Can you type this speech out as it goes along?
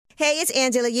Hey, it's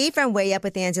Angela Yee from Way Up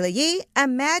with Angela Yee.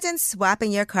 Imagine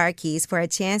swapping your car keys for a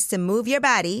chance to move your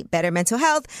body, better mental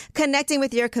health, connecting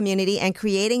with your community, and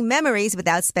creating memories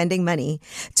without spending money.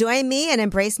 Join me and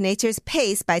embrace nature's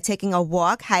pace by taking a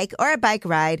walk, hike, or a bike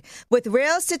ride with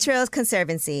Rails to Trails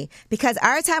Conservancy, because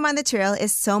our time on the trail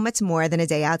is so much more than a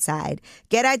day outside.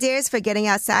 Get ideas for getting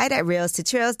outside at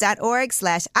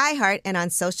railstotrails.org/iHeart and on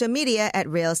social media at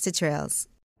Rails to Trails.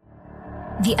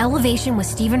 The Elevation with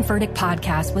Stephen Furtick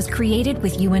podcast was created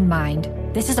with you in mind.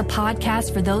 This is a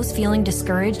podcast for those feeling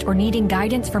discouraged or needing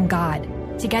guidance from God.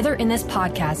 Together in this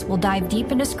podcast, we'll dive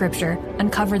deep into scripture,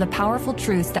 uncover the powerful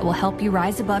truths that will help you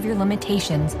rise above your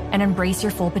limitations and embrace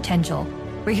your full potential.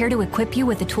 We're here to equip you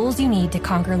with the tools you need to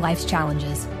conquer life's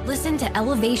challenges. Listen to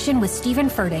Elevation with Stephen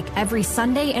Furtick every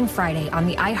Sunday and Friday on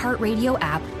the iHeartRadio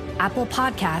app, Apple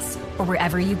Podcasts, or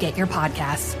wherever you get your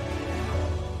podcasts.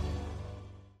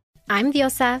 I'm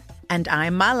Diosa. And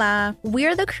I'm Mala.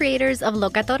 We're the creators of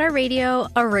Locatora Radio,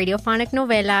 a radiophonic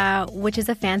novela, which is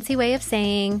a fancy way of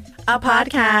saying a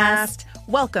podcast.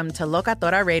 Welcome to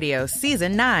Locatora Radio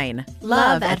Season 9,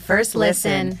 Love at First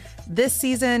Listen. This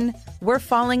season, we're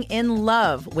falling in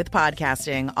love with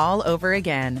podcasting all over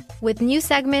again. With new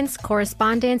segments,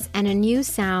 correspondence, and a new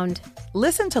sound.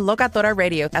 Listen to Locatora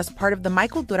Radio as part of the My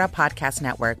Cultura Podcast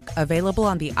Network, available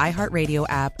on the iHeartRadio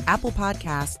app, Apple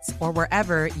Podcasts, or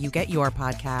wherever you get your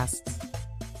podcasts.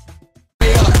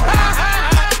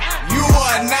 You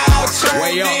are now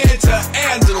tuned in to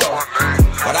Angela,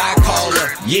 but I call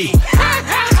her Yee.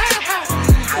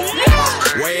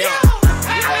 Way up.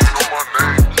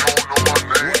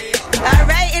 All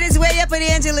right, it is Way Up with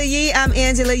Angela Yee. I'm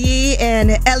Angela Yee,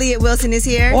 and Elliot Wilson is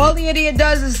here. All the idiot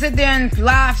does is sit there and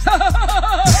laugh.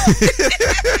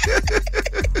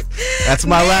 That's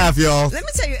my laugh, y'all. Let me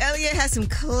tell you, Elliot has some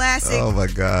classic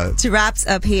drops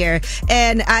up here.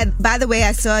 And by the way,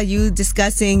 I saw you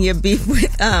discussing your beef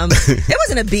with, it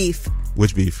wasn't a beef.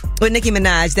 Which beef? With Nicki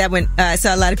Minaj. That went, I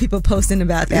saw a lot of people posting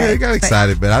about that. Yeah, I got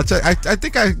excited, man. I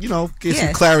think I gave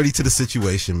some clarity to the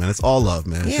situation, man. It's all love,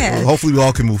 man. Yeah. So hopefully we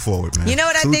all can move forward, man. You know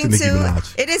what Salute I think, too?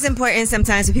 It is important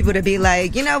sometimes for people to be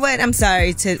like, you know what, I'm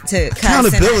sorry to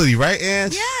accountability, right,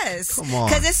 Ange? Yes. Come on.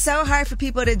 Because it's so hard for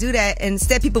people to do that.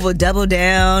 Instead, people will double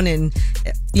down and,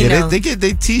 you know.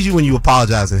 They tease you when you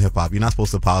apologize in hip-hop. You're not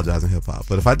supposed to apologize in hip-hop.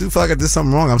 But if I do feel like I did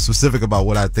something wrong, I'm specific about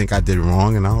what I think I did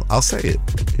wrong, and I'll say it.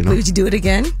 You know? Would you do it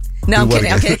again? No, I'm kidding.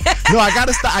 No, I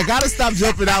gotta stop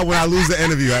jumping out when I lose the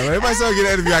interview. Right? When everybody starts getting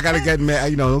an interview, I gotta get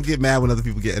mad. Don't get mad when other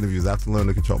people get interviews. I have to learn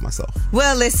to control myself.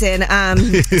 Well, listen,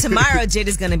 tomorrow Jid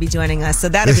is going to be joining us, so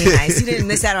that'll be nice. You didn't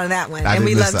miss out on that one, and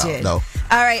we love Jid. No.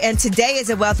 All right, and today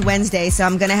is a Wealth Wednesday, so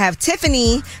I'm going to have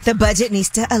Tiffany, the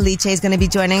Budgetnista Aliche, is going to be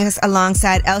joining us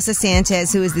alongside Elsa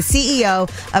Sanchez, who is the CEO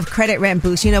of Credit Rent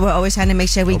Boost. You know, we're always trying to make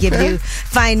sure we give you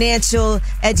financial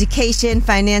education,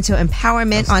 financial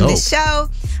empowerment on this show.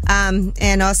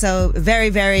 And also very,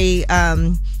 very,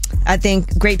 I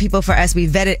think, great people for us. We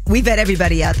vet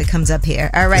everybody out that comes up here.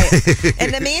 All right.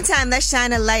 In the meantime, let's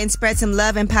shine a light and spread some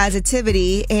love and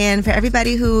positivity. And for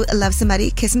everybody who loves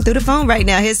somebody, kiss them through the phone right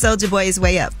now. Here's Soulja Boy's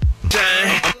Way Up.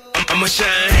 Shine. I'ma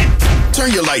shine.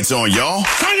 Turn your lights on, y'all.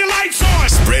 Turn your lights on.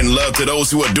 Spreading love to those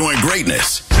who are doing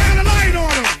greatness. Shine a light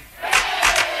on them.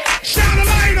 Shine a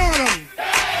light on them.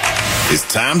 It's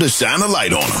time to shine a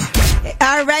light on them.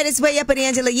 All right, it's Way Up with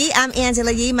Angela Yee. I'm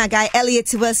Angela Yee. My guy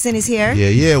Elliot Wilson is here.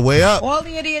 Yeah, Way Up. All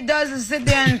the idiot does is sit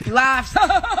there and laugh.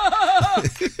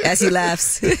 As he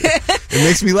laughs. It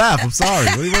makes me laugh. I'm sorry.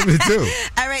 What do you want me to do?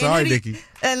 All right, sorry, Nikki.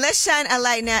 Let's shine a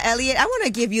light now. Elliot, I want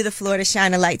to give you the floor to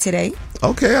shine a light today.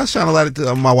 Okay, I'll shine a light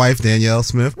to my wife, Danielle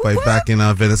Smith, right back in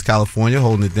Venice, California,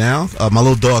 holding it down. My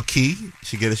little dog, Key,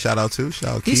 she get a shout out too.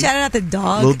 Shout out Key. You shouted out the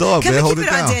dog? Little dog, Can man, we hold keep it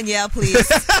it down. on Danielle,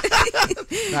 please? I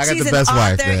got She's the best an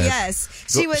wife, author, man. yes.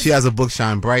 She has a book,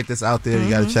 Shine Bright, that's out there. You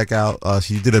got to check out.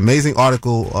 She did an amazing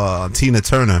article on Tina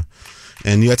Turner.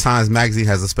 And New York Times Magazine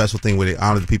has a special thing where they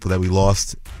honor the people that we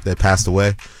lost, that passed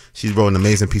away. She wrote an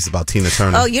amazing piece about Tina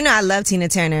Turner. Oh, you know I love Tina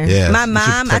Turner. Yeah, my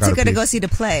mom, I took her to piece. go see the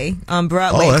play on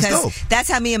Broadway. Oh, that's dope. That's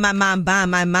how me and my mom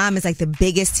bond. My mom is like the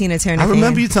biggest Tina Turner I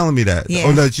remember fan. you telling me that. Yeah.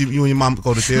 Oh, that you and your mom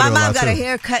go to theater My a mom lot got too. a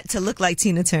haircut to look like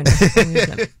Tina Turner.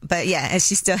 But yeah, and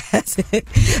she still has it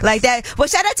like that. Well,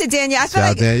 shout out to Danielle. Shout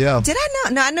out Danielle. Did I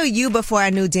know? No, I knew you before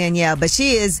I knew Danielle, but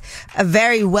she is a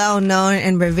very well known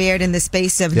and revered in the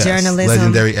space of journalism.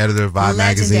 Legendary editor of Vibe Legendary.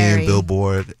 magazine,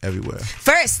 Billboard, everywhere.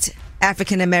 First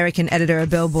African American editor of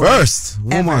Billboard. First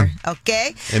woman. Ever.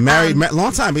 Okay. And married,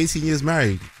 long time, 18 years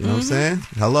married. You know what I'm saying?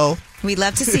 Hello. We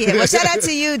love to see it. Well, shout out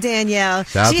to you, Danielle.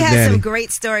 Shout out she to has Danny. some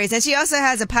great stories. And she also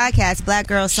has a podcast, Black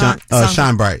Girl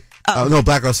Shine Bright. Oh, no,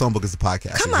 Black Girl Songbook is the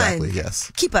podcast. Come exactly, on.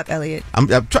 Yes. Keep up, Elliot.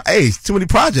 Hey, too many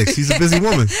projects. She's a busy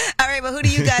woman. All right, well, who do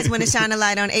you guys want to shine a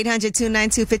light on?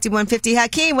 800-292-5150.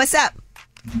 Hakeem, what's up?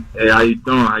 Hey, how you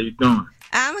doing?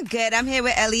 I'm good. I'm here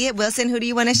with Elliot Wilson. Who do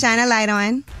you want to shine a light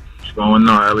on? What's going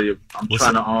on, Elliot? I'm What's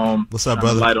trying up? to What's up,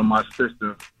 brother? light on my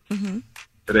sister. Mm-hmm.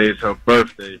 Today is her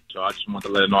birthday, so I just want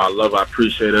to let her know I love her. I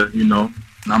appreciate her, you know.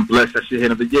 And I'm blessed that she's here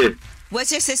the year.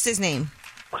 What's your sister's name?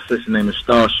 My sister's name is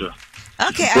Starsha.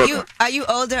 Okay, are you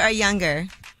older or younger?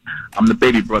 I'm the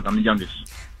baby brother. I'm the youngest.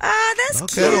 Ah, that's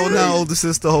Okay, cute. now older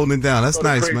sister holding it down. That's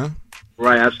nice, man.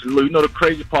 Right, absolutely. You know the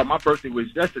crazy part? My birthday was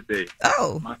yesterday.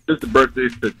 Oh. My sister's birthday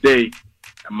is today,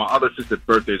 and my other sister's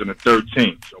birthday is on the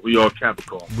 13th. So we all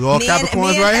Capricorn. We all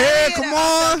Capricorns right here. Elliot Come are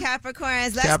also on.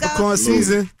 Capricorns. Let's Capricorn go.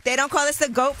 season. They don't call us the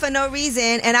GOAT for no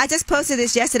reason. And I just posted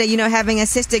this yesterday. You know, having a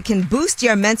sister can boost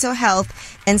your mental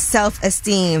health and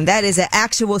self-esteem. That is an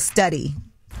actual study.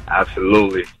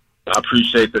 Absolutely. I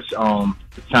appreciate this,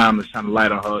 the time to shine a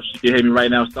light on her. She can hear me right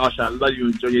now. Starsha, I love you.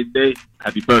 Enjoy your day.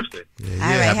 Happy birthday. All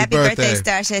right, happy birthday,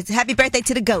 Starsha. Happy birthday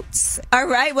to the GOATs. All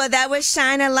right, well, that was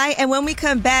Shine a Light. And when we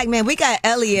come back, man, we got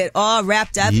Elliot all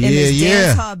wrapped up in his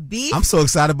dance hall beef. I'm so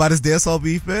excited about this dance hall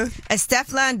beef, man.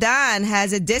 Stefflon Don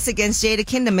has a diss against Jada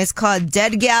Kingdom. It's called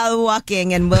Dead Gal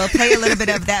Walking, and we'll play a little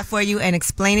bit of that for you and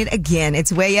explain it again.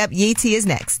 It's Way Up. Yee T is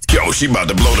next. Yo, she about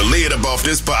to blow the lid up off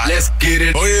this pot. Let's get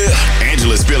it. Oh, yeah.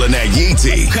 Angela's spilling that Yee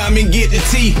tea. Come and get the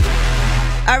tea.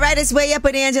 All right, it's Way Up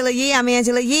with Angela Yee. I'm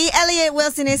Angela Yee. Elliot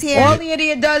Wilson is here. All the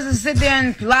idiot does is sit there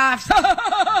and laugh.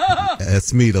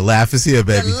 That's me. The laugh is here,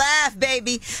 baby. The laugh,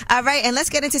 baby. All right, and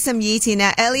let's get into some Yee tea.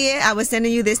 Now, Elliot, I was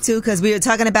sending you this too because we were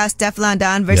talking about Stefflon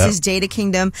Don versus Jada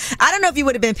Kingdom. I don't know if you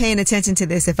would have been paying attention to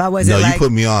this if I wasn't you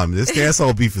put me on. This dance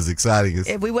hall beef is exciting.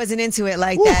 If we wasn't into it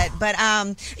like that. But,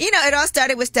 you know, it all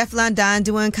started with Stefflon Don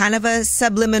doing kind of a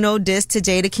subliminal diss to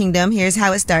Jada Kingdom. Here's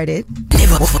how it started.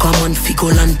 Never come on, fickle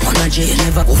and panache.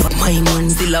 Never over my man,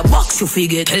 still a box you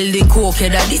figure. Tell the coke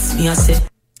that this me I say.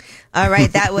 All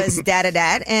right, that was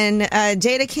that. And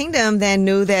Jada Kingdom then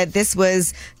knew that this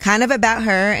was kind of about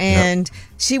her, and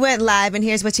she went live, and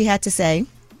here's what she had to say.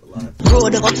 Grow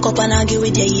the fuck up and argue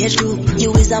with your age group.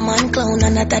 You is a man clown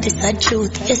and that is the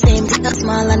truth. You say him is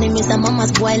small and him is a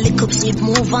mama's boy. Lick up shit,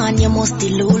 move on, you must be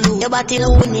Lulu. Your body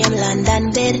low name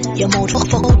London bed. Your mouth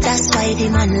fuck up, that's why the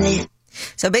man left.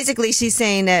 So basically she's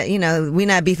saying that, you know, we're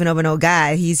not beefing over no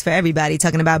guy. He's for everybody,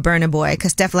 talking about Burna Boy,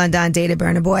 because Stefflon Don dated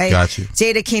Burna Boy. Got you.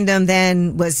 Jada Kingdom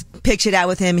then was pictured out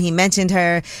with him. He mentioned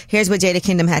her. Here's what Jada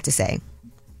Kingdom had to say.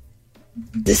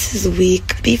 This is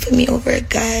weak. Beefing me over a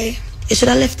guy. You should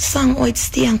have left the song or it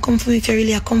stay and come for me if you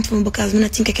really are come for me, because I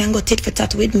think I can go tit for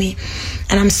tat with me.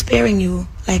 And I'm sparing you.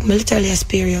 Like, militarily I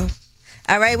spare you.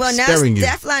 All right, well, now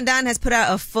Stefflon Don has put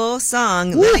out a full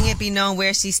song, letting it be known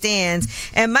where she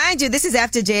stands. And mind you, this is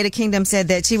after Jada Kingdom said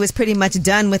that she was pretty much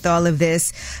done with all of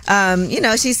this. You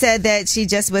know, she said that she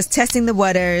just was testing the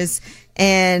waters,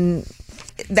 and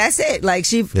that's it. Like,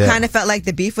 she kind of felt like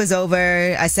the beef was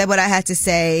over. I said what I had to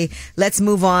say. Let's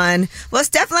move on. Well,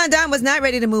 Stefflon Don was not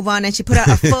ready to move on, and she put out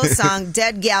a full song,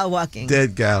 Dead Gal Walking.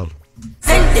 Dead Gal.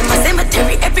 Send them a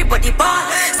cemetery, everybody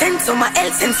bar. Send some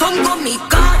else, send some go me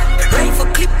God. Rifle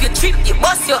clip your trip, you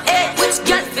bust your head. Which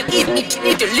girl feel eat me,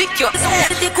 need to lick your head.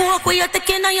 They go up where you're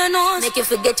taking on your nose. Make you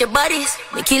forget your bodies.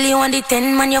 Me kill you on the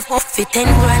 10 man, you fuck for 10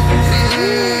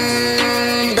 grand.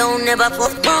 Don't never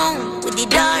fuck wrong with the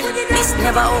dark. This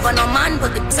never over no man,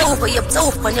 but it's over your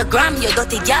soap on your gram, you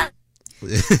dirty gal.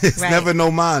 It's never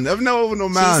no man. Never over no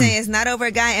man. She's saying it's not over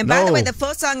a guy. And by the way, the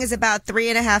full song is about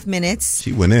 3.5 minutes.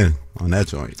 She went in on that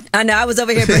joint. I know. I was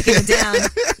over here breaking it down,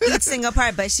 each single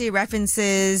part. But she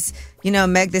references, you know,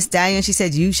 Meg Thee Stallion. She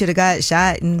said you should have got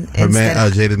shot. And her man,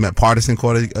 Jada met Partisan,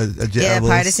 caught a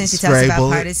Partisan. She talks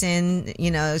about Partisan.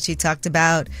 You know, she talked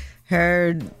about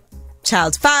her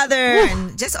child's father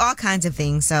and just all kinds of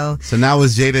things. So now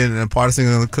is Jada and Partisan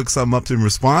going to cook something up in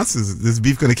response? Is this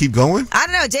beef going to keep going? I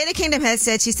don't know. Jada Kingdom has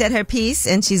said she said her piece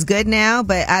and she's good now,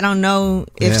 but I don't know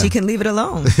if she can leave it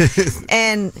alone.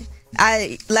 And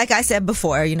like I said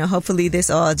before, you know, hopefully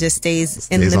this all just stays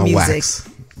in the music. Wax.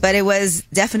 But it was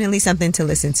definitely something to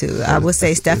listen to. I will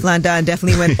say Stefflon Don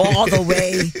definitely went all the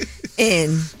way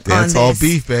in. That's all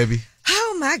beef, baby.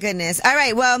 Oh my goodness. All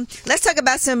right, well, let's talk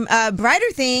about some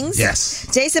brighter things. Yes.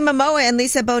 Jason Momoa and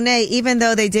Lisa Bonet, even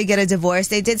though they did get a divorce,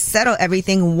 they did settle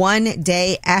everything one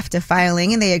day after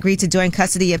filing, and they agreed to join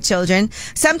custody of children.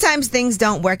 Sometimes things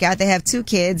don't work out. They have 2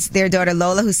 kids, their daughter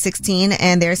Lola, who's 16,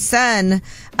 and their son,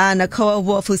 Nakoa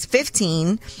Wolf, who's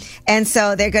 15. And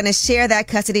so they're going to share that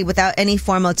custody without any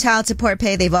formal child support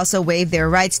pay. They've also waived their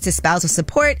rights to spousal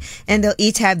support, and they'll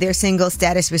each have their single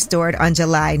status restored on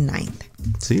July 9th.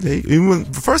 See, even when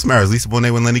the first marriage, Lisa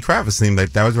Bonet and Lenny Kravitz, seemed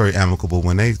like that was very amicable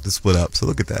when they split up. So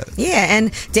look at that. Yeah,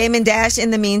 and Damon Dash,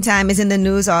 in the meantime, is in the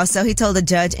news also. He told a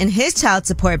judge in his child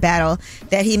support battle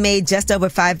that he made just over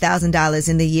 $5,000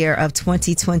 in the year of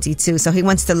 2022. So he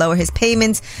wants to lower his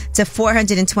payments to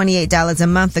 $428 a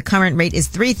month. The current rate is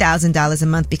 $3,000 a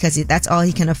month because that's all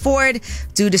he can afford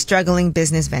due to struggling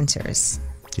business ventures.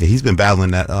 Yeah, he's been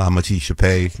battling that, how much he should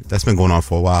pay. That's been going on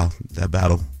for a while, that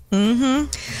battle.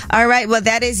 All right. Well,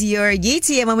 that is your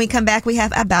Yeetie. And when we come back, we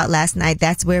have About Last Night.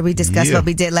 That's where we discuss what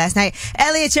we did last night.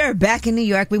 Elliot, you're back in New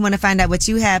York. We want to find out what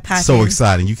you have popping. So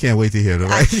exciting. You can't wait to hear it,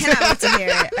 right? I cannot wait to hear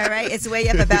it. All right. It's Way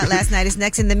Up About Last Night. It's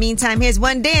next. In the meantime, here's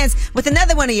One Dance with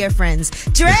another one of your friends,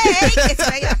 Drake. It's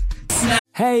Way Up.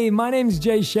 Hey, my name's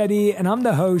Jay Shetty, and I'm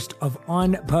the host of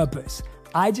On Purpose.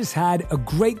 I just had a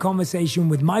great conversation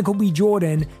with Michael B.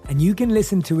 Jordan, and you can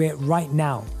listen to it right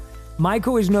now.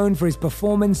 Michael is known for his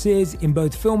performances in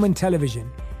both film and television.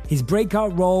 His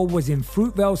breakout role was in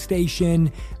Fruitvale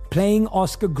Station, playing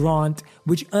Oscar Grant,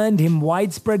 which earned him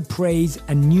widespread praise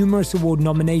and numerous award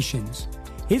nominations.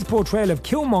 His portrayal of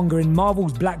Killmonger in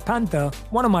Marvel's Black Panther,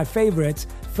 one of my favorites,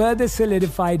 further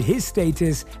solidified his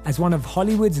status as one of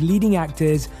Hollywood's leading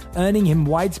actors, earning him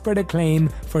widespread acclaim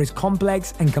for his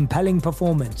complex and compelling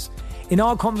performance. In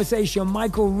our conversation,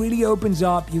 Michael really opens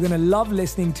up. You're going to love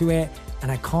listening to it,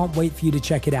 and I can't wait for you to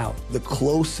check it out. The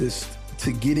closest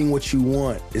to getting what you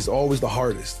want is always the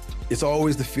hardest. It's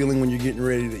always the feeling when you're getting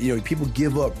ready to, people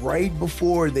give up right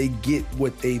before they get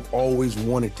what they've always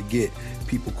wanted to get.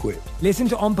 People quit. Listen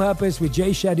to On Purpose with Jay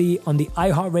Shetty on the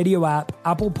iHeartRadio app,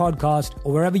 Apple Podcast,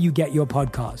 or wherever you get your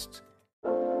podcasts.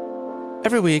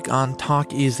 Every week on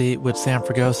Talk Easy with Sam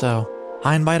Fragoso,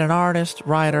 I invite an artist,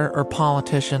 writer, or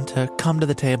politician to come to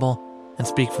the table and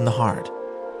speak from the heart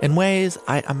in ways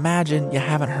I imagine you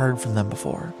haven't heard from them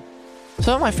before.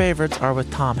 Some of my favorites are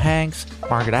with Tom Hanks,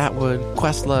 Margaret Atwood,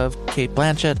 Questlove, Cate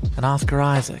Blanchett, and Oscar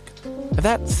Isaac. If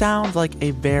that sounds like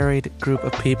a varied group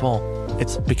of people,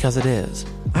 it's because it is.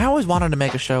 I always wanted to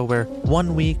make a show where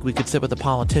one week we could sit with a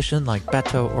politician like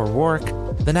Beto or Rourke,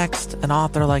 the next an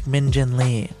author like Min Jin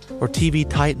Lee, or TV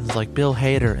titans like Bill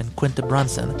Hader and Quinta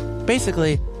Brunson.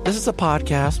 Basically, this is a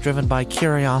podcast driven by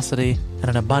curiosity and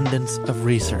an abundance of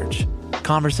research.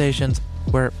 Conversations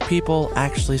where people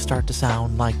actually start to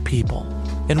sound like people.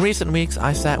 In recent weeks,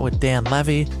 I sat with Dan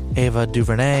Levy, Ava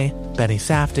DuVernay, Benny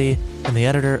Safdie, and the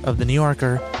editor of The New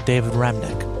Yorker, David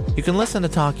Remnick. You can listen to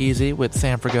Talk Easy with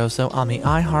Sam Fragoso on the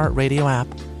iHeartRadio app,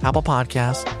 Apple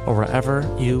Podcasts, or wherever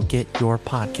you get your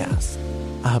podcasts.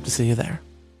 I hope to see you there.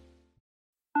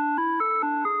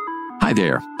 Hi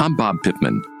there, I'm Bob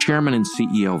Pittman, Chairman and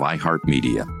CEO of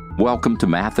iHeartMedia. Welcome to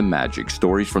Math and Magic,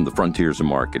 Stories from the Frontiers of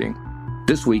Marketing.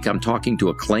 This week, I'm talking to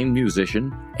acclaimed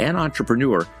musician and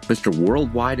entrepreneur, Mr.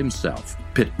 Worldwide himself,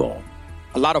 Pitbull.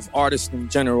 A lot of artists in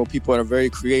general, people that are very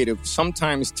creative,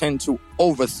 sometimes tend to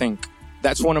overthink.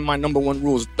 That's one of my number one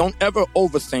rules. Don't ever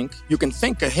overthink. You can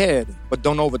think ahead, but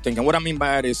don't overthink. And what I mean by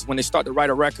that is when they start to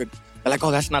write a record, they're like,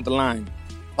 oh, that's not the line.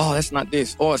 Oh, that's not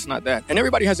this. Oh, it's not that. And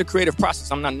everybody has a creative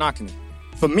process. I'm not knocking it.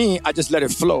 For me, I just let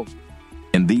it flow.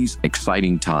 In these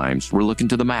exciting times, we're looking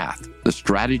to the math, the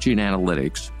strategy and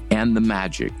analytics, and the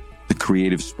magic, the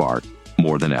creative spark,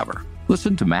 more than ever.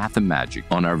 Listen to Math and Magic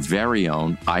on our very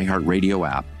own iHeartRadio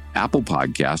app, Apple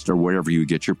Podcast, or wherever you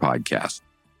get your podcasts.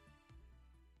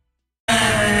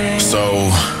 So,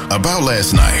 about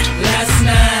last night.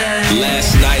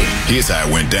 Here's how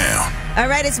it went down. All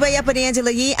right, it's Way Up with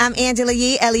Angela Yee. I'm Angela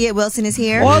Yee. Elliot Wilson is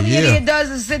here. All the idiot does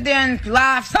is sit there and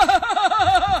laugh.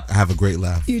 I have a great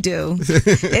laugh. You do.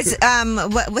 It's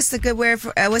what's the good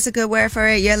word for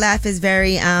it? Your laugh is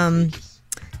very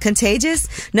contagious.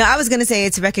 No, I was gonna say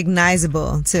it's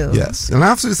recognizable too. Yes, and I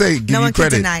have to say, give you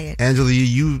credit, deny it. Angela.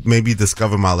 You maybe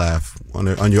discovered my laugh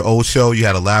on your old show. You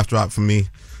had a laugh drop from me.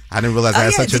 I didn't realize I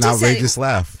had such an outrageous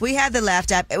laugh. We had the laugh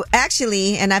drop.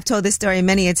 Actually, and I've told this story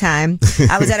many a time,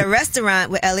 I was at a restaurant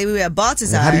with Ellie. We were at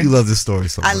Baltazar. How do you love this story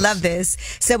so much? I love this.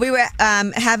 So we were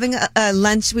having a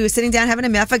lunch. We were sitting down having a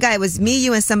meal. I forgot. It was me,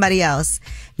 you, and somebody else.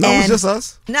 No, it was just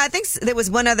us. No, I think there was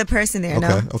one other person there.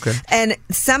 Okay. And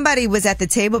somebody was at the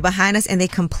table behind us, and they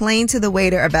complained to the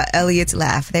waiter about Elliot's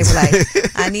laugh. They were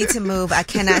like, I need to move. I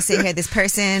cannot sit here. This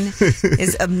person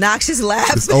is obnoxious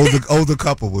laugh. This older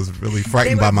couple was really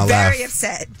frightened by my laugh. Very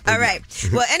upset. All right.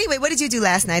 Well, anyway, what did you do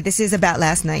last night? This is about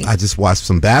last night. I just watched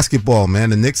some basketball,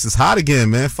 man. The Knicks is hot again,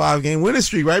 man. 5-game winning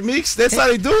streak, right, Meeks? That's how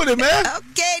they doing it, man.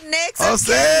 Okay, Knicks. I'm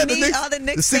saying all the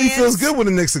Knicks the city fans. feels good when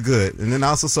the Knicks are good. And then I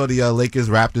also saw the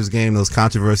Lakers-Raptors game. There was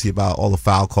controversy about all the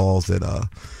foul calls that the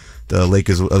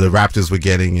Raptors were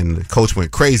getting, and the coach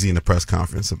went crazy in the press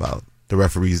conference about the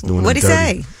referees doing. What did he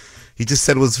say? He just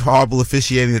said it was horrible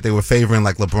officiating, that they were favoring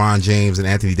like LeBron James and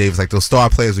Anthony Davis. Like those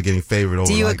star players were getting favored over.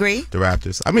 Do you like, agree? The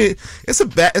Raptors. I mean, it's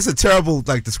a terrible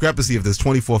like discrepancy if there's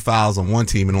 24 fouls on one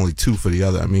team and only 2 for the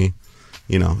other. I mean,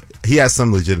 you know, he has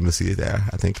some legitimacy there,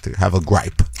 I think, to have a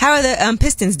gripe. How are the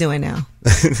Pistons doing now?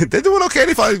 They're doing okay.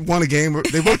 They probably won a game.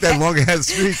 They worked that long ahead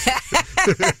streak.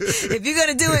 If you're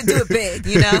going to do it big,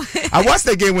 you know? I watched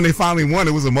that game when they finally won.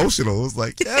 It was emotional. It was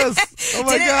like, yes. Oh,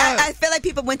 my God. I feel like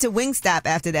people went to Wingstop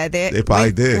after that. They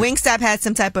probably did. Wingstop had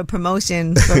some type of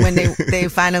promotion for when they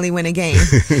finally win a game,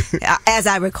 as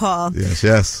I recall.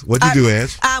 Yes. What'd you do,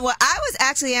 Ange? Well, I was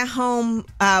actually at home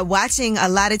watching a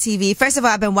lot of TV. First of all,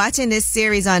 I've been watching this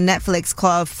series on Netflix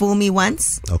called Fool Me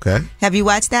Once. Okay. Have you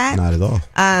watched that? Not at all.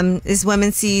 This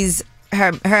woman sees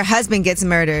her husband gets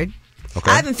murdered. Okay.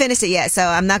 I haven't finished it yet, so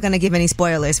I'm not going to give any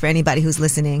spoilers for anybody who's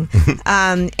listening.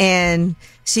 And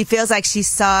she feels like she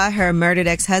saw her murdered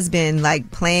ex-husband like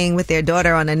playing with their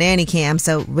daughter on a nanny cam.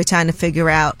 So we're trying to figure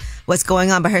out what's going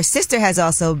on. But her sister has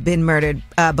also been murdered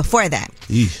before that.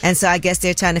 Eesh. And so I guess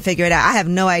they're trying to figure it out. I have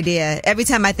no idea. Every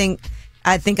time I think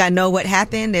I know what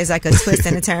happened, there's like a twist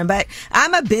and a turn. But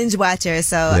I'm a binge watcher,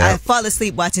 so I fall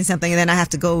asleep watching something and then I have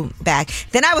to go back.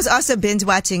 Then I was also binge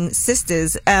watching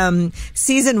Sisters,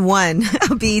 season 1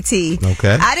 of BET.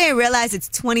 Okay. I didn't realize it's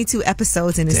 22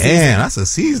 episodes in a season. Damn, that's a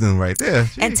season right there.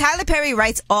 Jeez. And Tyler Perry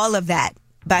writes all of that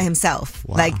by himself.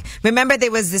 Wow. Like, remember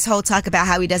there was this whole talk about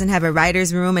how he doesn't have a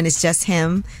writer's room and it's just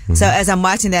him. So as I'm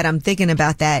watching that, I'm thinking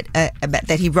about that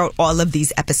he wrote all of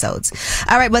these episodes.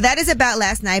 All right, well, that is about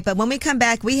last night. But when we come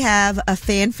back, we have a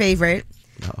fan favorite.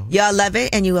 Y'all love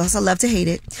it, and you also love to hate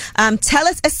it. Tell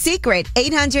us a secret.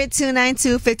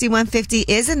 800-292-5150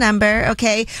 is a number,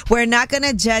 okay? We're not going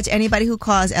to judge anybody who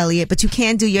calls, Elliot, but you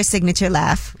can do your signature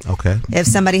laugh. Okay. If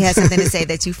somebody has something to say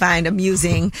that you find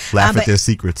amusing. Laugh at their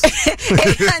secrets.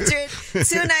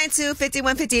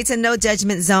 800-292-5150. It's a no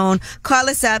judgment zone. Call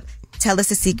us up. Tell us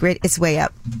a secret. It's way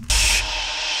up.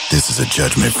 This is a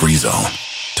judgment-free zone.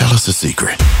 Tell us a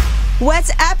secret. What's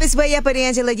up? It's Way Up with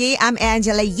Angela Yee. I'm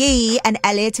Angela Yee, and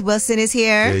Elliot Wilson is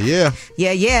here. Yeah.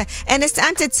 And it's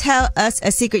time to tell us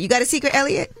a secret. You got a secret,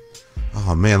 Elliot?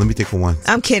 Oh, man, let me think of one.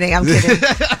 I'm kidding.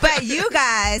 But you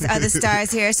guys are the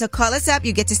stars here, so call us up.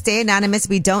 You get to stay anonymous.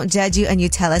 We don't judge you, and you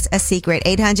tell us a secret.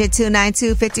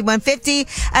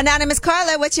 800-292-5150. Anonymous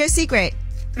Carla, what's your secret?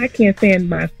 I can't stand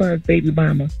my son's baby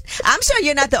mama. I'm sure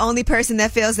you're not the only person that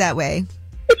feels that way.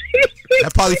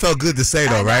 That probably felt good to say,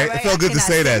 though, right? It felt good to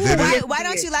say that, didn't it? Why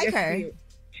don't you like her?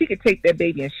 She could take that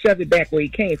baby and shove it back where he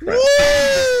came from. Now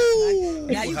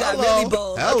you got really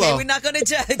bold. Okay, we're not going to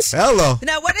judge. Hello.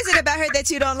 Now, what is it about her that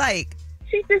you don't like?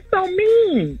 She's just so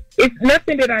mean. It's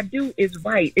nothing that I do is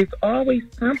right. It's always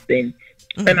something.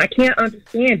 And I can't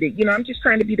understand it. You know, I'm just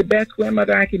trying to be the best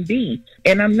grandmother I can be.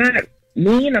 And I'm not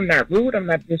mean. I'm not rude. I'm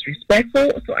not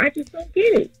disrespectful. So I just don't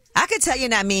get it. I could tell you're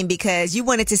not mean because you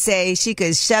wanted to say she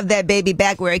could shove that baby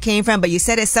back where it came from, but you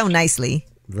said it so nicely.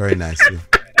 Very nicely.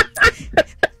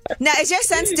 Now, is your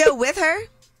son still with her?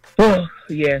 Oh,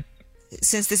 yes.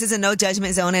 Since this is a no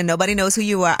judgment zone and nobody knows who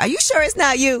you are sure it's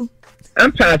not you?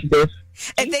 I'm positive.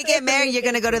 If they get married, you're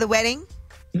going to go to the wedding?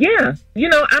 Yeah. You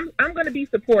know, I'm going to be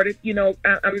supportive. You know,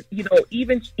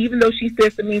 even though she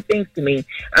says some mean things to me,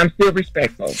 I'm still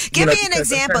respectful. Give me an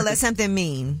example of something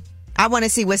mean. I want to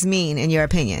see what's mean in your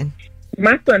opinion.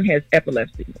 My son has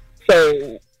epilepsy.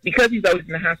 So because he's always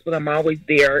in the hospital, I'm always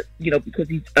there, you know, because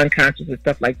he's unconscious and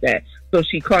stuff like that. So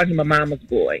she called him a mama's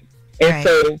boy. And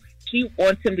so she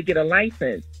wants him to get a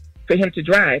license for him to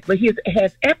drive. But he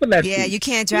has epilepsy. Yeah, you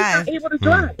can't drive. He's not able to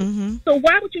drive. So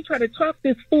why would you try to talk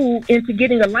this fool into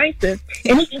getting a license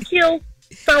and he can kill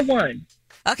someone?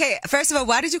 Okay, first of all,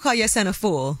 why did you call your son a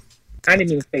fool? I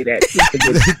didn't even say that.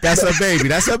 That's her baby.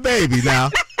 That's her baby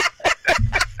now.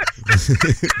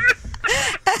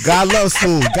 God loves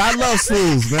fools. God loves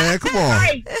fools, man. Come on.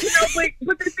 Right. You know,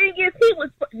 but the thing is,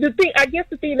 I guess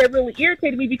the thing that really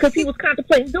irritated me because he was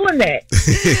contemplating doing that.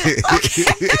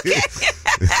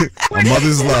 A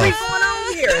mother's love. What's going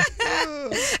on here?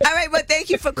 All right, well, thank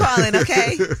you for calling,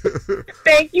 okay?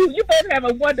 Thank you. You both have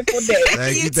a wonderful day.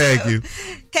 Thank you.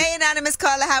 Hey, anonymous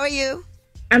caller, how are you?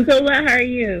 I'm so well. How are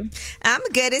you? I'm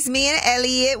good. It's me and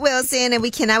Elliot Wilson, and we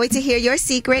cannot wait to hear your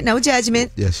secret. No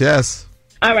judgment. Yes.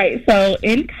 All right. So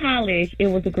in college, it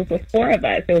was a group of 4 of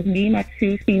us. It was me, my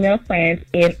 2 female friends,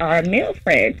 and our male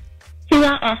friend.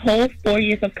 Throughout our whole 4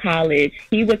 years of college,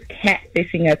 he was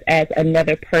catfishing us as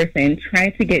another person,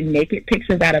 trying to get naked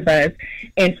pictures out of us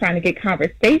and trying to get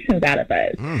conversations out of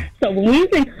us. So when we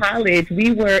was in college,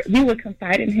 we would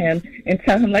confide in him and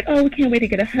tell him, like, oh, we can't wait to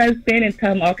get a husband, and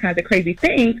tell him all kinds of crazy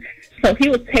things. So he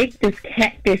would take this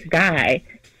catfish guy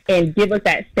and give us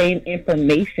that same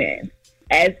information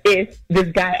as if this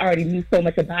guy already knew so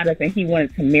much about us and he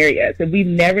wanted to marry us. And we've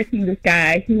never seen this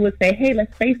guy. He would say, hey,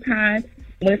 let's FaceTime.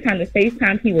 When it's time to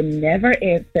FaceTime, he would never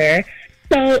answer.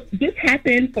 So this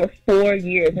happened for 4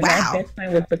 years, and our best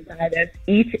friend was beside us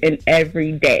each and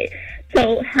every day.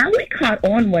 So how we caught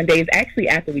on one day is actually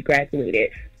after we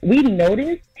graduated. We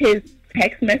noticed his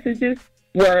text messages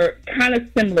were kind of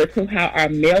similar to how our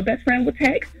male best friend would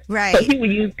text. Right. So he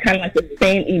would use kind of like the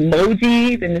same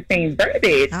emojis and the same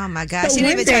verbiage. Oh, my gosh. So He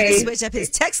didn't even try to switch up his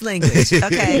text language.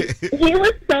 Okay. He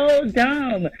was so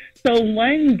dumb. So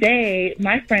one day,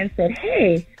 my friend said,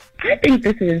 hey, I think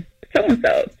this is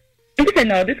so-and-so. And he said,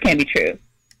 no, this can't be true.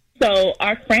 So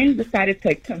our friend decided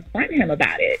to confront him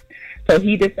about it. So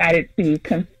he decided to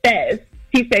confess.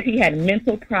 He said he had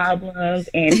mental problems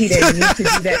and he didn't need to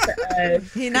do that to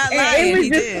us. He's not lying. He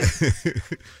did.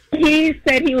 He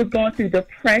said he was going through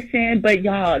depression, but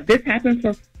y'all, this happened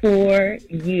for 4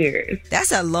 years.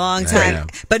 That's a long time. Damn.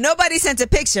 But nobody sent a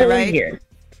picture, 4 right? years.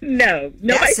 No,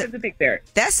 nobody sent a picture.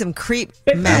 That's some creep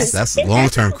But mess. That's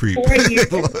long-term creep. 4 years.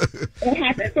 It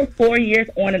happened for 4 years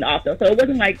on and off, though. So it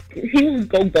wasn't like he would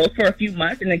go ghost for a few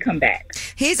months and then come back.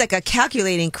 He's like a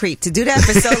calculating creep. To do that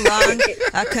for so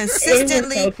long,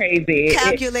 consistently it was so crazy.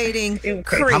 calculating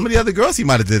creep. How many other girls he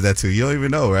might have did that to? You don't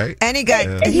even know, right? And he got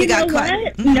And he you got know caught.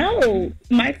 what? No,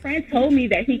 my friend told me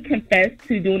that he confessed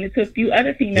to doing it to a few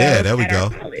other females. Yeah, there we at our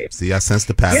go. college. See, I sensed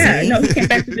the pattern. Yeah, no, he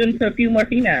confessed to doing it to a few more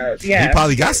females. Yeah, He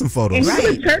probably got some And photos. he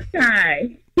was a church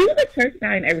guy. He was a church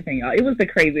guy and everything, y'all. It was the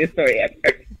craziest story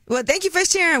ever. Well, thank you for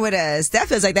sharing with us. That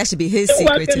feels like that should be his You're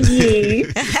secret welcome, too. Yee.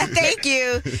 Thank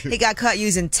you. He got caught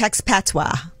using text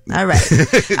patois. All right.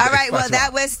 All right. Well,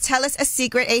 that was Tell Us a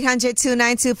Secret,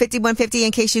 800-292-5150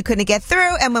 in case you couldn't get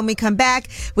through. And when we come back,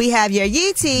 we have your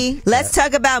Yee tea. Let's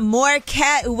talk about more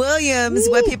Cat Williams,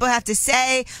 what people have to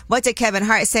say. What did Kevin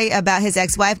Hart say about his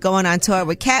ex-wife going on tour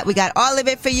with Cat? We got all of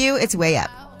it for you. It's Way Up.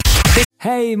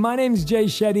 Hey, my name's Jay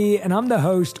Shetty, and I'm the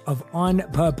host of On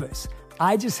Purpose.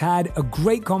 I just had a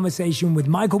great conversation with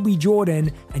Michael B.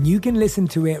 Jordan, and you can listen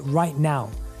to it right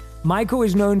now. Michael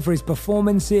is known for his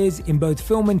performances in both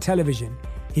film and television.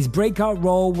 His breakout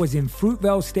role was in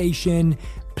Fruitvale Station,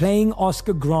 playing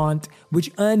Oscar Grant, which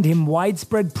earned him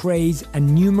widespread praise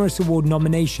and numerous award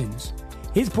nominations.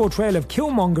 His portrayal of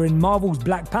Killmonger in Marvel's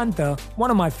Black Panther,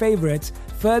 one of my favorites,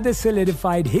 further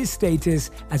solidified his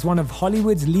status as one of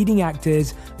Hollywood's leading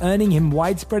actors, earning him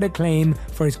widespread acclaim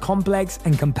for his complex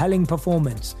and compelling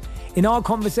performance. In our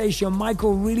conversation,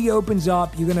 Michael really opens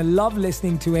up. You're going to love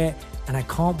listening to it, and I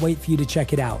can't wait for you to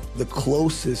check it out. The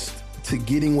closest to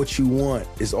getting what you want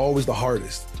is always the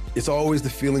hardest. It's always the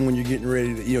feeling when you're getting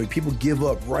ready to, people give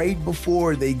up right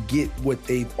before they get what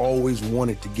they've always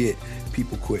wanted to get.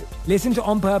 People quit. Listen to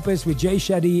On Purpose with Jay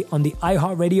Shetty on the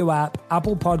iHeartRadio app,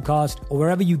 Apple Podcast, or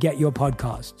wherever you get your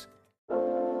podcasts.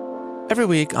 Every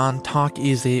week on Talk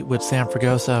Easy with Sam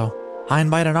Fragoso, I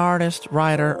invite an artist,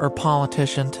 writer, or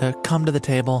politician to come to the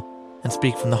table and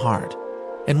speak from the heart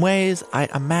in ways I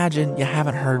imagine you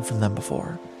haven't heard from them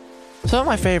before. Some of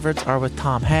my favorites are with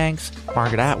Tom Hanks,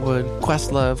 Margaret Atwood,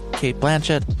 Questlove, Cate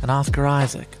Blanchett, and Oscar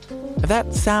Isaac. If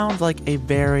that sounds like a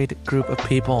varied group of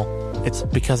people, it's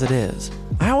because it is.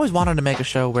 I always wanted to make a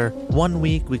show where one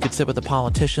week we could sit with a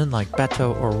politician like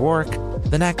Beto O'Rourke,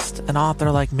 the next an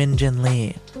author like Min Jin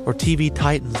Lee, or TV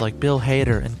titans like Bill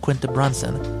Hader and Quinta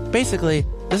Brunson. Basically,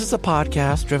 this is a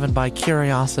podcast driven by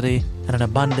curiosity and an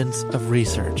abundance of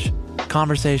research.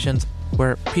 Conversations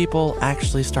where people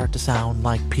actually start to sound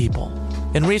like people.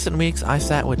 In recent weeks, I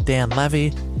sat with Dan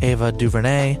Levy, Ava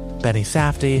DuVernay, Benny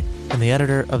Safdie, and the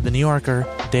editor of The New Yorker,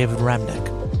 David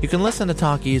Remnick. You can listen to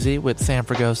Talk Easy with Sam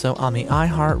Fragoso on the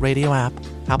iHeartRadio app,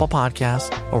 Apple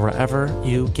Podcasts, or wherever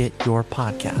you get your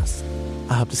podcasts.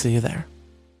 I hope to see you there.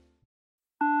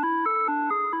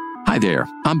 Hi there,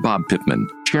 I'm Bob Pittman,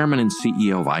 Chairman and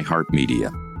CEO of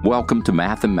iHeartMedia. Welcome to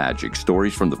Math and Magic,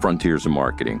 Stories from the Frontiers of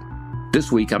Marketing. This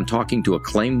week, I'm talking to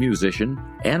acclaimed musician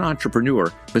and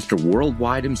entrepreneur, Mr.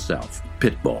 Worldwide himself,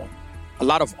 Pitbull. A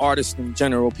lot of artists in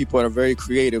general, people that are very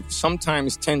creative,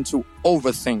 sometimes tend to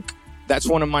overthink. That's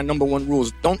one of my number one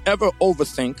rules. Don't ever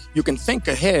overthink. You can think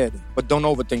ahead, but don't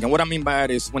overthink. And what I mean by that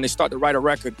is when they start to write a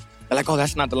record, they're like, oh,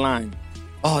 that's not the line.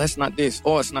 Oh, that's not this.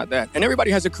 Oh, it's not that. And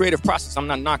everybody has a creative process. I'm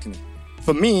not knocking it.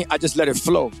 For me, I just let it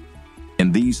flow.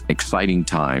 In these exciting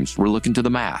times, we're looking to the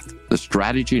math, the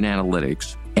strategy and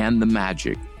analytics, and the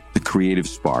magic, the creative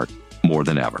spark, more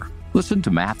than ever. Listen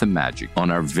to Math and Magic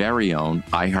on our very own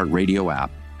iHeartRadio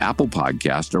app, Apple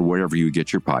Podcast, or wherever you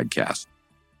get your podcasts.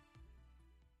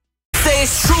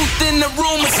 There's truth in the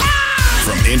room.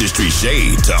 From industry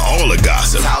shade to all the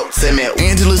gossip, Talk to me.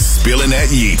 Angela's spilling that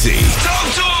Yee tea.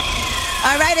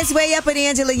 All right, it's Way Up with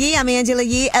Angela Yee. I'm Angela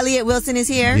Yee. Elliot Wilson is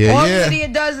here. All the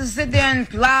idiot does is sit there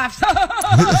and laugh.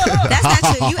 That's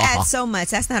not true. You add so much.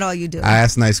 That's not all you do. I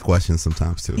ask nice questions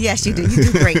sometimes, too. Yes, you do. You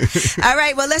do great. All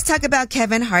right, well, let's talk about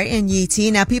Kevin Hart and Yee tea.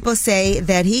 Now, people say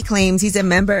that he claims he's a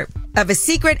member of a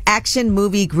secret action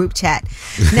movie group chat.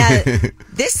 Now,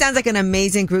 this sounds like an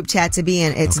amazing group chat to be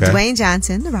in. It's Dwayne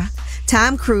Johnson, The Rock,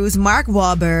 Tom Cruise, Mark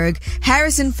Wahlberg,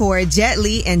 Harrison Ford, Jet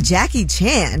Li, and Jackie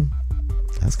Chan.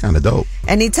 That's kind of dope.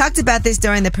 And he talked about this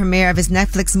during the premiere of his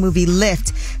Netflix movie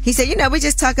Lift. He said, we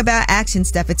just talk about action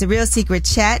stuff. It's a real secret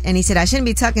chat. And he said, I shouldn't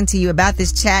be talking to you about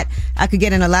this chat. I could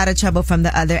get in a lot of trouble from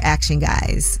the other action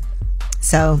guys.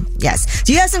 So, yes.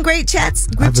 Do you have some great chats,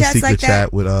 group chats like that? I have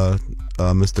a secret chat with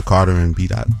Mr. Carter and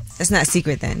B-Dot. That's not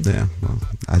secret then. Yeah, well,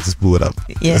 I just blew it up.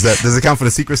 Yeah. Does it count for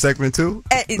the secret segment too?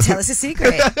 Tell us a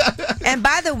secret. And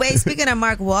by the way, speaking of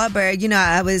Mark Wahlberg,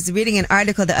 I was reading an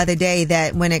article the other day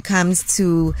that when it comes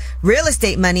to real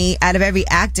estate money, out of every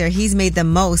actor, he's made the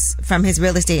most from his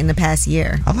real estate in the past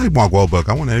year. I like Mark Wahlberg.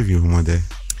 I want to interview him one day.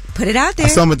 Put it out there. I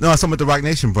saw him at the Rock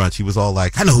Nation brunch. He was all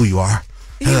like, I know who you are.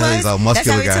 He's a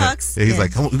muscular guy. Talks? Yeah, he's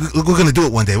like, we're going to do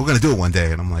it one day. We're going to do it one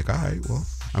day. And I'm like, all right, well,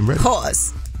 I'm ready.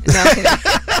 Pause. No, I'm kidding.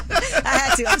 I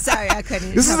had to. I'm sorry, I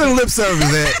couldn't. This isn't lip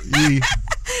service,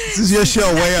 This is your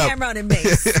show, Way Up. Camera on and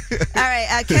bass. All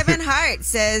right, Kevin Hart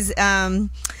says,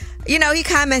 he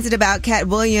commented about Cat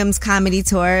Williams' comedy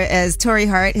tour as Tori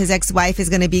Hart, his ex-wife, is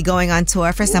going to be going on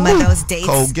tour for some of those dates.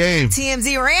 Cold game.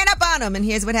 TMZ ran up on him, and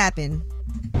here's what happened.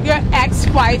 Your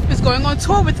ex-wife is going on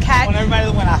tour with Cat. I want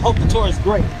everybody to win. I hope the tour is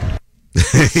great.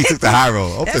 He took the high road.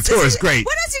 Hope the tour is great.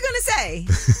 What else you gonna say?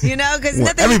 Because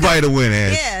everybody to win,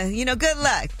 Ed. Yeah, good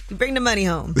luck. Bring the money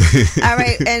home. All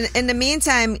right, and in the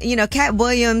meantime, Cat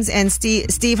Williams and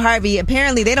Steve Harvey,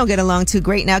 apparently they don't get along too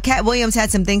great. Now, Cat Williams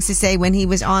had some things to say when he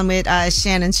was on with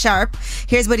Shannon Sharp.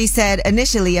 Here's what he said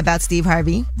initially about Steve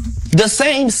Harvey. The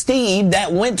same Steve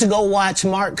that went to go watch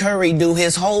Mark Curry do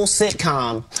his whole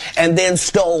sitcom and then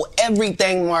stole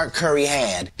everything Mark Curry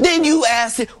had. Then you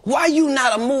asked him, why you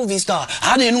not a movie star?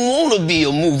 I didn't want to be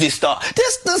a movie star.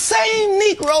 This the same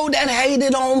Negro that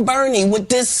hated on Bernie with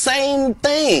this same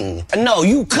thing. No,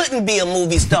 you couldn't be a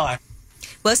movie star.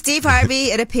 Well, Steve Harvey,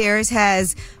 it appears,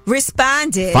 has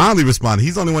responded. Finally responded.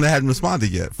 He's the only one that hadn't responded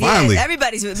yet. Finally. Yeah,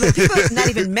 everybody's people not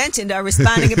even mentioned are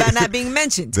responding about not being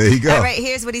mentioned. There you go. All right,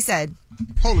 here's what he said.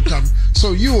 Hold it, Tommy.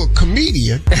 So you a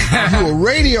comedian, you a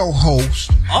radio host.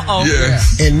 Uh-oh.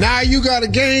 Yes. And now you got a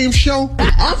game show?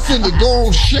 I'm finna go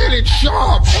on Shannon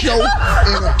Sharp's show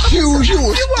and accuse you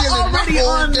of stealing my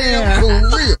whole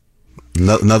damn career.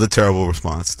 Another terrible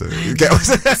response to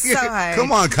So hard.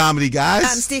 Come on, comedy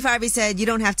guys. Steve Harvey said, you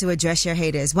don't have to address your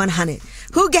haters. 100.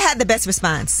 Who had the best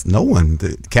response? No one.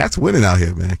 The Cat's winning out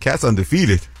here, man. Cat's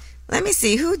undefeated. Let me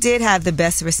see. Who did have the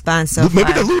best response so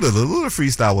Maybe far? the Luda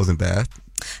freestyle wasn't bad.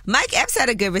 Mike Epps had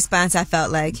a good response, I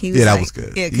felt like. He was that was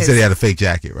good. Yeah, he said he had a fake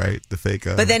jacket, right? The fake.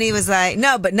 But then he was like,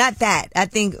 no, but not that. I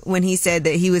think when he said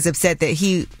that he was upset that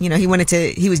he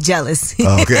was jealous.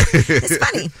 Oh, okay. It's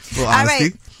funny. Well, all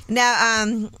right.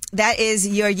 Now, that is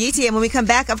your Yee tea. And when we come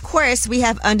back, of course, we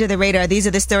have Under the Radar. These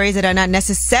are the stories that are not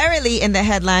necessarily in the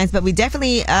headlines, but we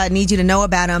definitely need you to know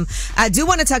about them. I do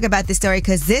want to talk about this story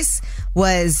because this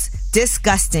was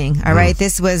disgusting. All right.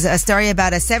 This was a story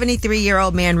about a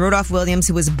 73-year-old man, Rudolph Williams,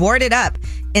 who was boarded up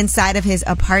inside of his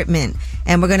apartment.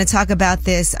 And we're going to talk about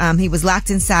this. He was locked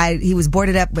inside. He was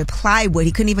boarded up with plywood.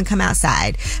 He couldn't even come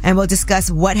outside. And we'll discuss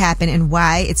what happened and